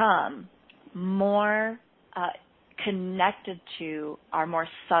become more connected to our more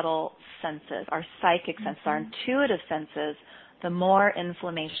subtle senses, our psychic senses, our intuitive senses, the more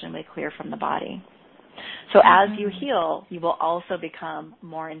inflammation we clear from the body. So as you heal, you will also become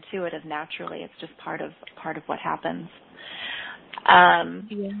more intuitive naturally. It's just part of what happens.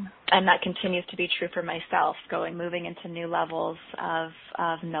 And that continues to be true for myself, moving into new levels of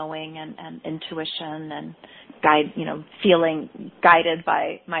knowing and intuition and feeling guided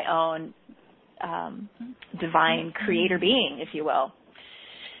by my own divine creator being, if you will.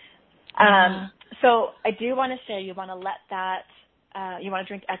 So I do want to say you want to let that, you want to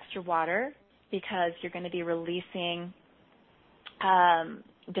drink extra water because you're going to be releasing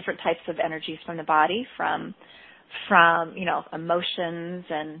different types of energies from the body, from emotions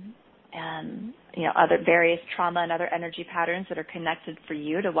and other various trauma and other energy patterns that are connected for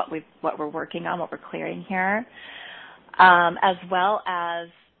you to what we're working on, what we're clearing here, as well as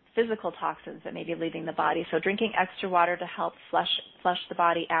physical toxins that may be leaving the body. So drinking extra water to help flush the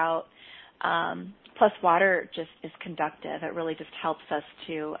body out. Plus water just is conductive. It really just helps us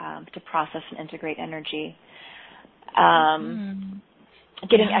to process and integrate energy.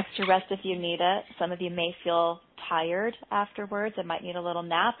 Getting extra rest if you need it. Some of you may feel tired afterwards and might need a little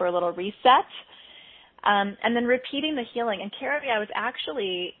nap or a little reset. And then repeating the healing. And Carrie, I was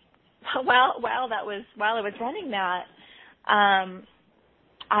actually, while I was running that,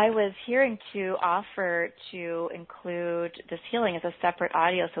 I was hearing to offer to include this healing as a separate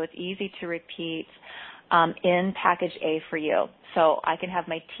audio so it's easy to repeat in package A for you. So I can have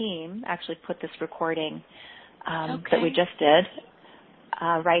my team actually put this recording that we just did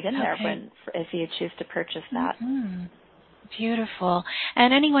right in there if you choose to purchase that. Beautiful.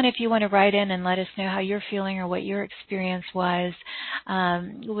 And anyone, if you want to write in and let us know how you're feeling or what your experience was,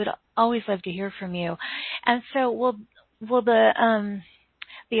 we would always love to hear from you. And so will the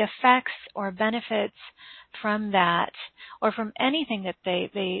effects or benefits from that or from anything that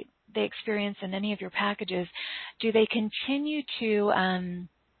they experience in any of your packages, do they continue to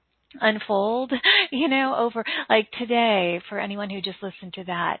unfold, over like today for anyone who just listened to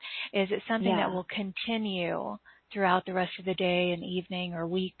that? Is it something that will continue throughout the rest of the day and evening or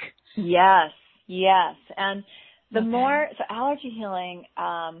week? Yes. And the more, so allergy healing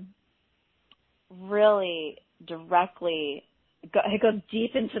really directly it goes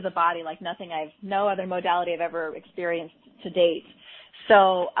deep into the body like no other modality I've ever experienced to date.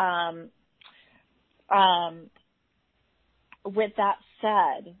 So, with that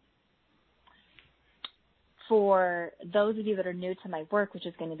said, for those of you that are new to my work, which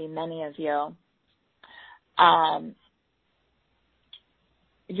is going to be many of you,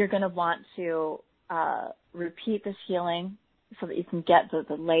 you're going to want to repeat this healing so that you can get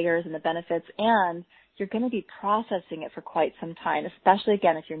the layers and the benefits, and you're going to be processing it for quite some time, especially,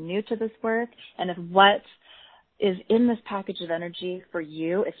 again, if you're new to this work and if what is in this package of energy for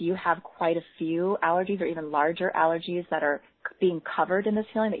you, if you have quite a few allergies or even larger allergies that are being covered in this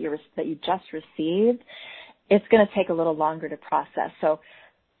healing that you just received, it's going to take a little longer to process. So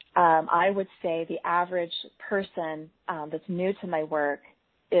I would say the average person that's new to my work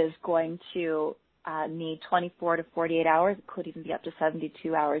is going to need 24 to 48 hours. It could even be up to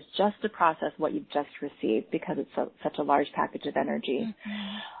 72 hours just to process what you've just received because it's such a large package of energy.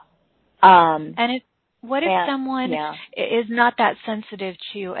 And what if someone is not that sensitive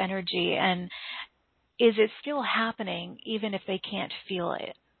to energy, and is it still happening even if they can't feel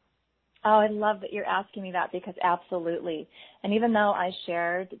it? Oh, I love that you're asking me that, because absolutely. And even though I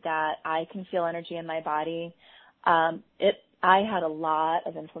shared that I can feel energy in my body, I had a lot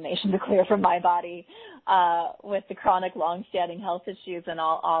of inflammation to clear from my body with the chronic long-standing health issues and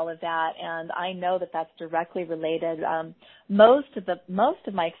all of that. And I know that that's directly related. Most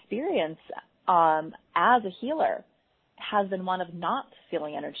of my experience as a healer has been one of not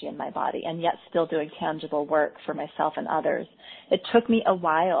feeling energy in my body and yet still doing tangible work for myself and others. It took me a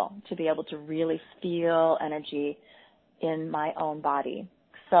while to be able to really feel energy in my own body.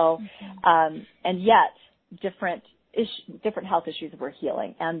 So, and yet different health issues we're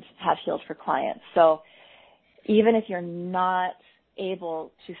healing and have healed for clients. So even if you're not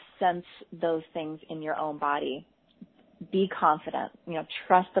able to sense those things in your own body, be confident,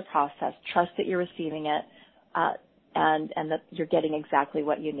 trust the process, trust that you're receiving it. that you're getting exactly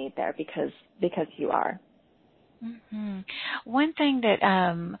what you need there because you are. Mm-hmm. One thing that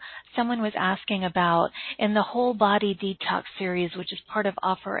someone was asking about in the Whole Body Detox series, which is part of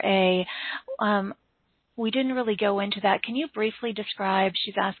Offer A, we didn't really go into that. Can you briefly describe,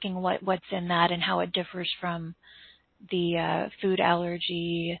 she's asking what's in that and how it differs from the food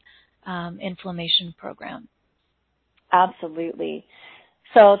allergy inflammation program? Absolutely.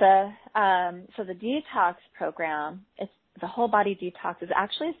 So the detox program, the Whole Body Detox, is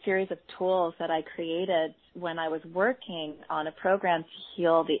actually a series of tools that I created when I was working on a program to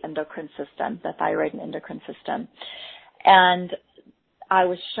heal the endocrine system, the thyroid and endocrine system. And I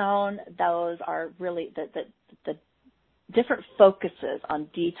was shown those are really the different focuses on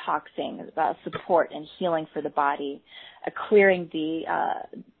detoxing, support and healing for the body, clearing the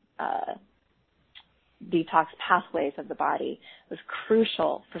detox pathways of the body was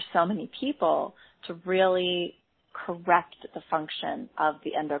crucial for so many people to really correct the function of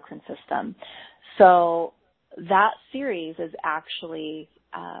the endocrine system. So that series is actually,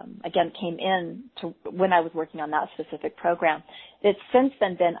 again, came in to when I was working on that specific program. It's since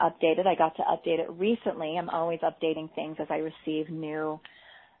then been updated. I got to update it recently. I'm always updating things as I receive new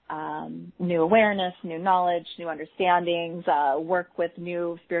awareness, new knowledge, new understandings, work with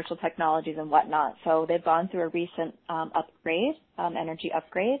new spiritual technologies and whatnot. So they've gone through a recent upgrade, energy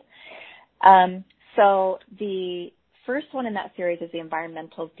upgrade. So the first one in that series is the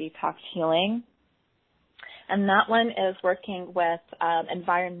environmental detox healing. And that one is working with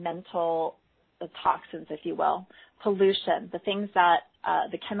environmental toxins, if you will, pollution, the things that,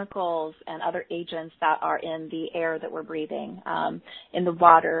 the chemicals and other agents that are in the air that we're breathing, in the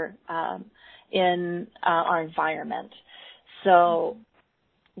water, in our environment. So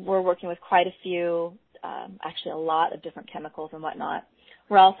we're working with quite a few, actually a lot of different chemicals and whatnot.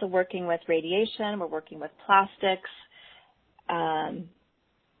 We're also working with radiation. We're working with plastics. I'm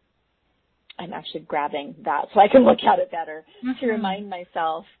actually grabbing that so I can look at it better to remind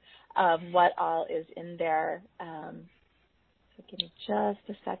myself of what all is in there. So give me just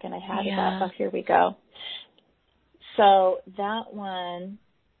a second. I had it up. Oh, here we go. So that one,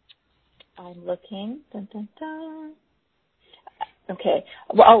 I'm looking. Dun, dun, dun. Okay.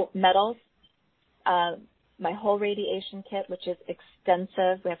 Well, metals. My whole radiation kit, which is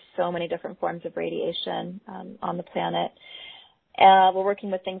extensive. We have so many different forms of radiation on the planet. We're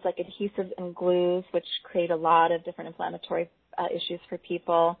working with things like adhesives and glues, which create a lot of different inflammatory issues for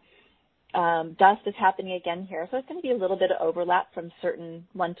people. Dust is happening again here, so it's going to be a little bit of overlap from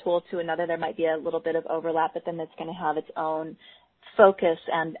one tool to another. There might be a little bit of overlap, but then it's going to have its own focus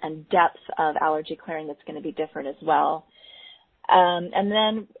and depth of allergy clearing that's going to be different as well. And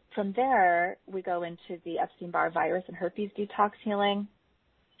then from there, we go into the Epstein-Barr virus and herpes detox healing.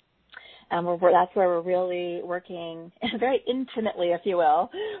 And that's where we're really working very intimately, if you will,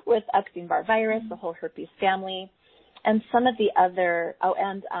 with Epstein-Barr virus, the whole herpes family, and some of the other,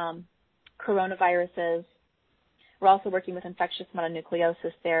 coronaviruses. We're also working with infectious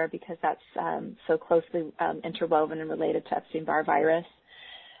mononucleosis there because that's so closely interwoven and related to Epstein-Barr virus.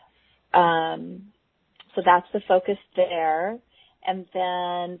 So that's the focus there. And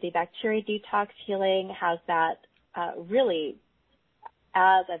then the bacteria detox healing has that really,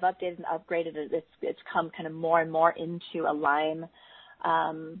 as I've updated and upgraded it, it's come kind of more and more into a Lyme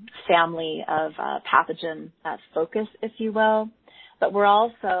family of pathogen focus, if you will. But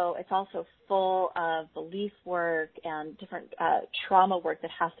it's also full of belief work and different trauma work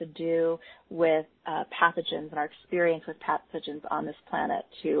that has to do with pathogens and our experience with pathogens on this planet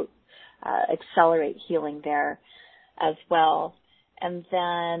to accelerate healing there as well. And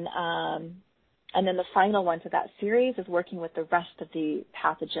then the final one to that series is working with the rest of the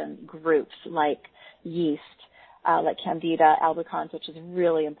pathogen groups like yeast, like Candida albicans, which is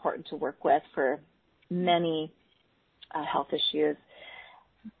really important to work with for many health issues.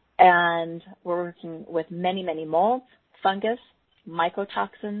 And we're working with many, many molds, fungus,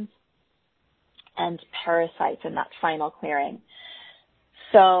 mycotoxins, and parasites in that final clearing.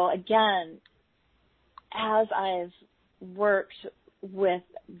 So again, as I've worked with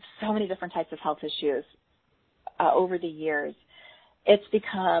so many different types of health issues over the years, it's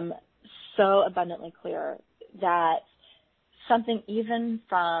become so abundantly clear that something even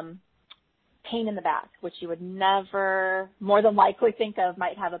from pain in the back, which you would never more than likely think of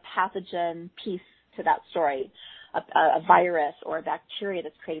might have a pathogen piece to that story, a virus or a bacteria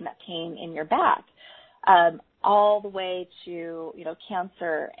that's creating that pain in your back, all the way to,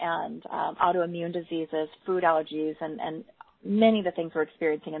 cancer and autoimmune diseases, food allergies, and many of the things we're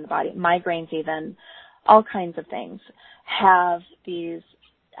experiencing in the body, migraines even, all kinds of things, have these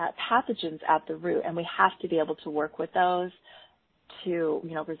pathogens at the root, and we have to be able to work with those to,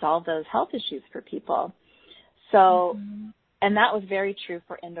 resolve those health issues for people. So, and that was very true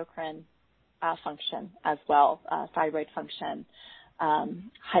for endocrine function as well, thyroid function,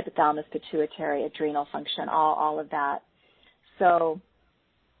 hypothalamus, pituitary, adrenal function, all of that. So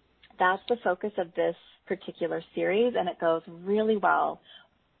that's the focus of this particular series, and it goes really well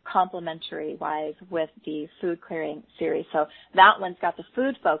complementary-wise with the food clearing series. So that one's got the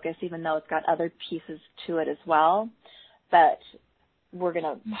food focus, even though it's got other pieces to it as well. But we're going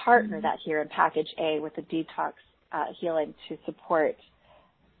to partner that here in Package A with the detox healing to support,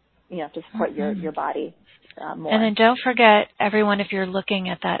 your body more. And then don't forget, everyone, if you're looking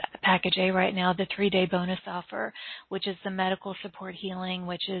at that Package A right now, the 3-day bonus offer, which is the medical support healing,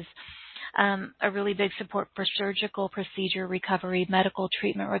 which is a really big support for surgical procedure recovery, medical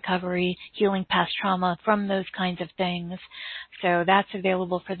treatment recovery, healing past trauma from those kinds of things. So that's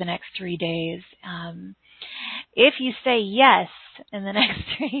available for the next 3 days. If you say yes in the next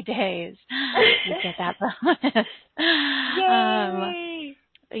 3 days, you get that bonus. Yay!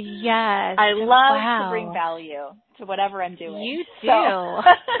 Yes. I love to bring value to whatever I'm doing. You do. So.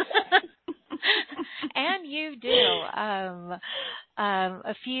 And you do.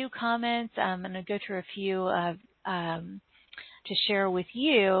 A few comments. I'm going to go through a few to share with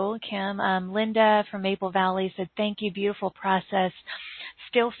you, Kim. Linda from Maple Valley said, thank you, beautiful process.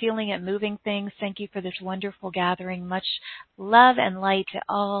 Still feeling it, moving things. Thank you for this wonderful gathering. Much love and light to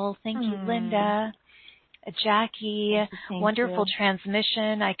all. Thank you, Linda. Jackie, wonderful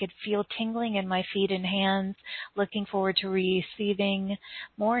transmission. I could feel tingling in my feet and hands. Looking forward to receiving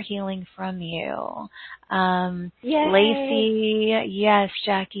more healing from you. Lacey, yes,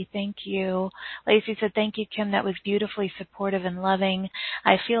 Jackie, thank you. Lacey said, thank you, Kim. That was beautifully supportive and loving.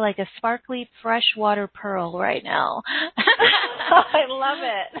 I feel like a sparkly freshwater pearl right now. I love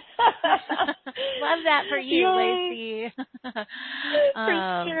it. Love that for you, Yay. Lacey.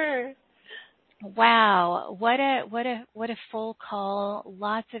 For sure. Wow, what a full call.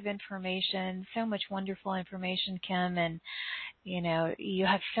 Lots of information, so much wonderful information, Kim, and you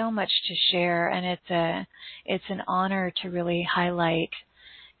have so much to share, and it's an honor to really highlight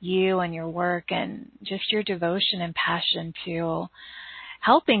you and your work and just your devotion and passion to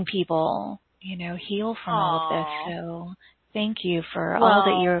helping people, heal from all of this. So thank you for all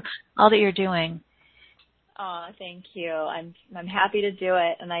that you're doing. Oh, thank you. I'm happy to do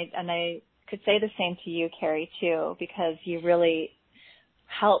it, and I could say the same to you, Carrie, too, because you really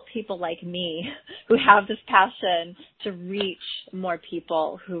help people like me who have this passion to reach more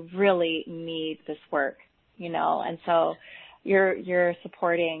people who really need this work, and so you're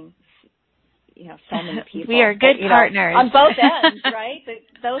supporting, so many people. We are good partners. On both ends, right?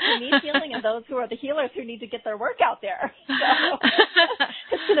 Those who need healing and those who are the healers who need to get their work out there. So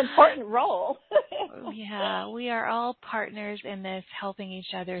it's an important role. Yeah, we are all partners in this, helping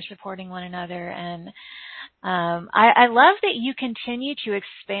each other, supporting one another. And I love that you continue to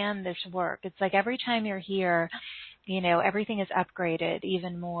expand this work. It's like every time you're here, everything is upgraded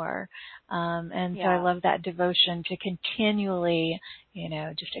even more. And so I love that devotion to continually,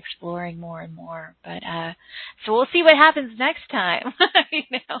 just exploring more and more. But so we'll see what happens next time.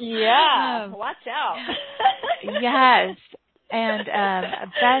 Yeah, watch out. Yes. And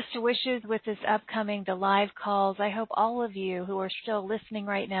best wishes with this the live calls. I hope all of you who are still listening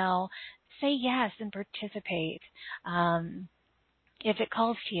right now say yes and participate if it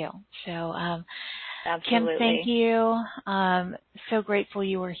calls to you. So, Kim, thank you. So grateful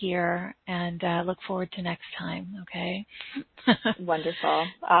you were here, and look forward to next time, okay? Wonderful.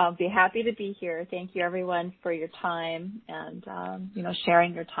 I'll be happy to be here. Thank you, everyone, for your time and,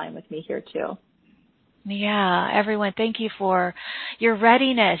 sharing your time with me here, too. Yeah, everyone, thank you for your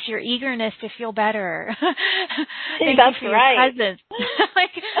readiness, your eagerness to feel better. Thank That's you for right. your presence.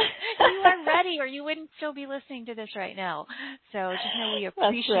 You are ready, or you wouldn't still be listening to this right now. So just know we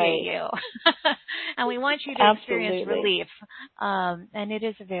appreciate you. And we want you to experience relief. And it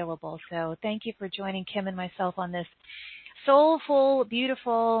is available. So thank you for joining Kim and myself on this soulful,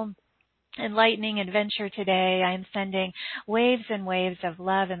 beautiful, enlightening adventure today. I am sending waves and waves of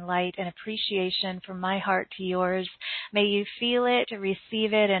love and light and appreciation from my heart to yours. May you feel it,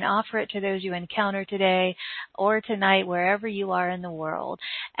 receive it, and offer it to those you encounter today or tonight, wherever you are in the world.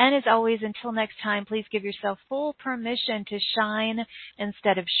 And as always, until next time, please give yourself full permission to shine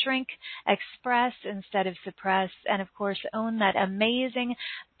instead of shrink, express instead of suppress, and of course, own that amazing,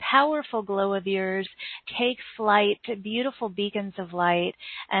 powerful glow of yours. Take flight, beautiful beacons of light,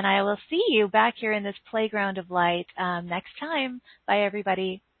 and I will see you back here in this playground of light next time. Bye,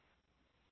 everybody.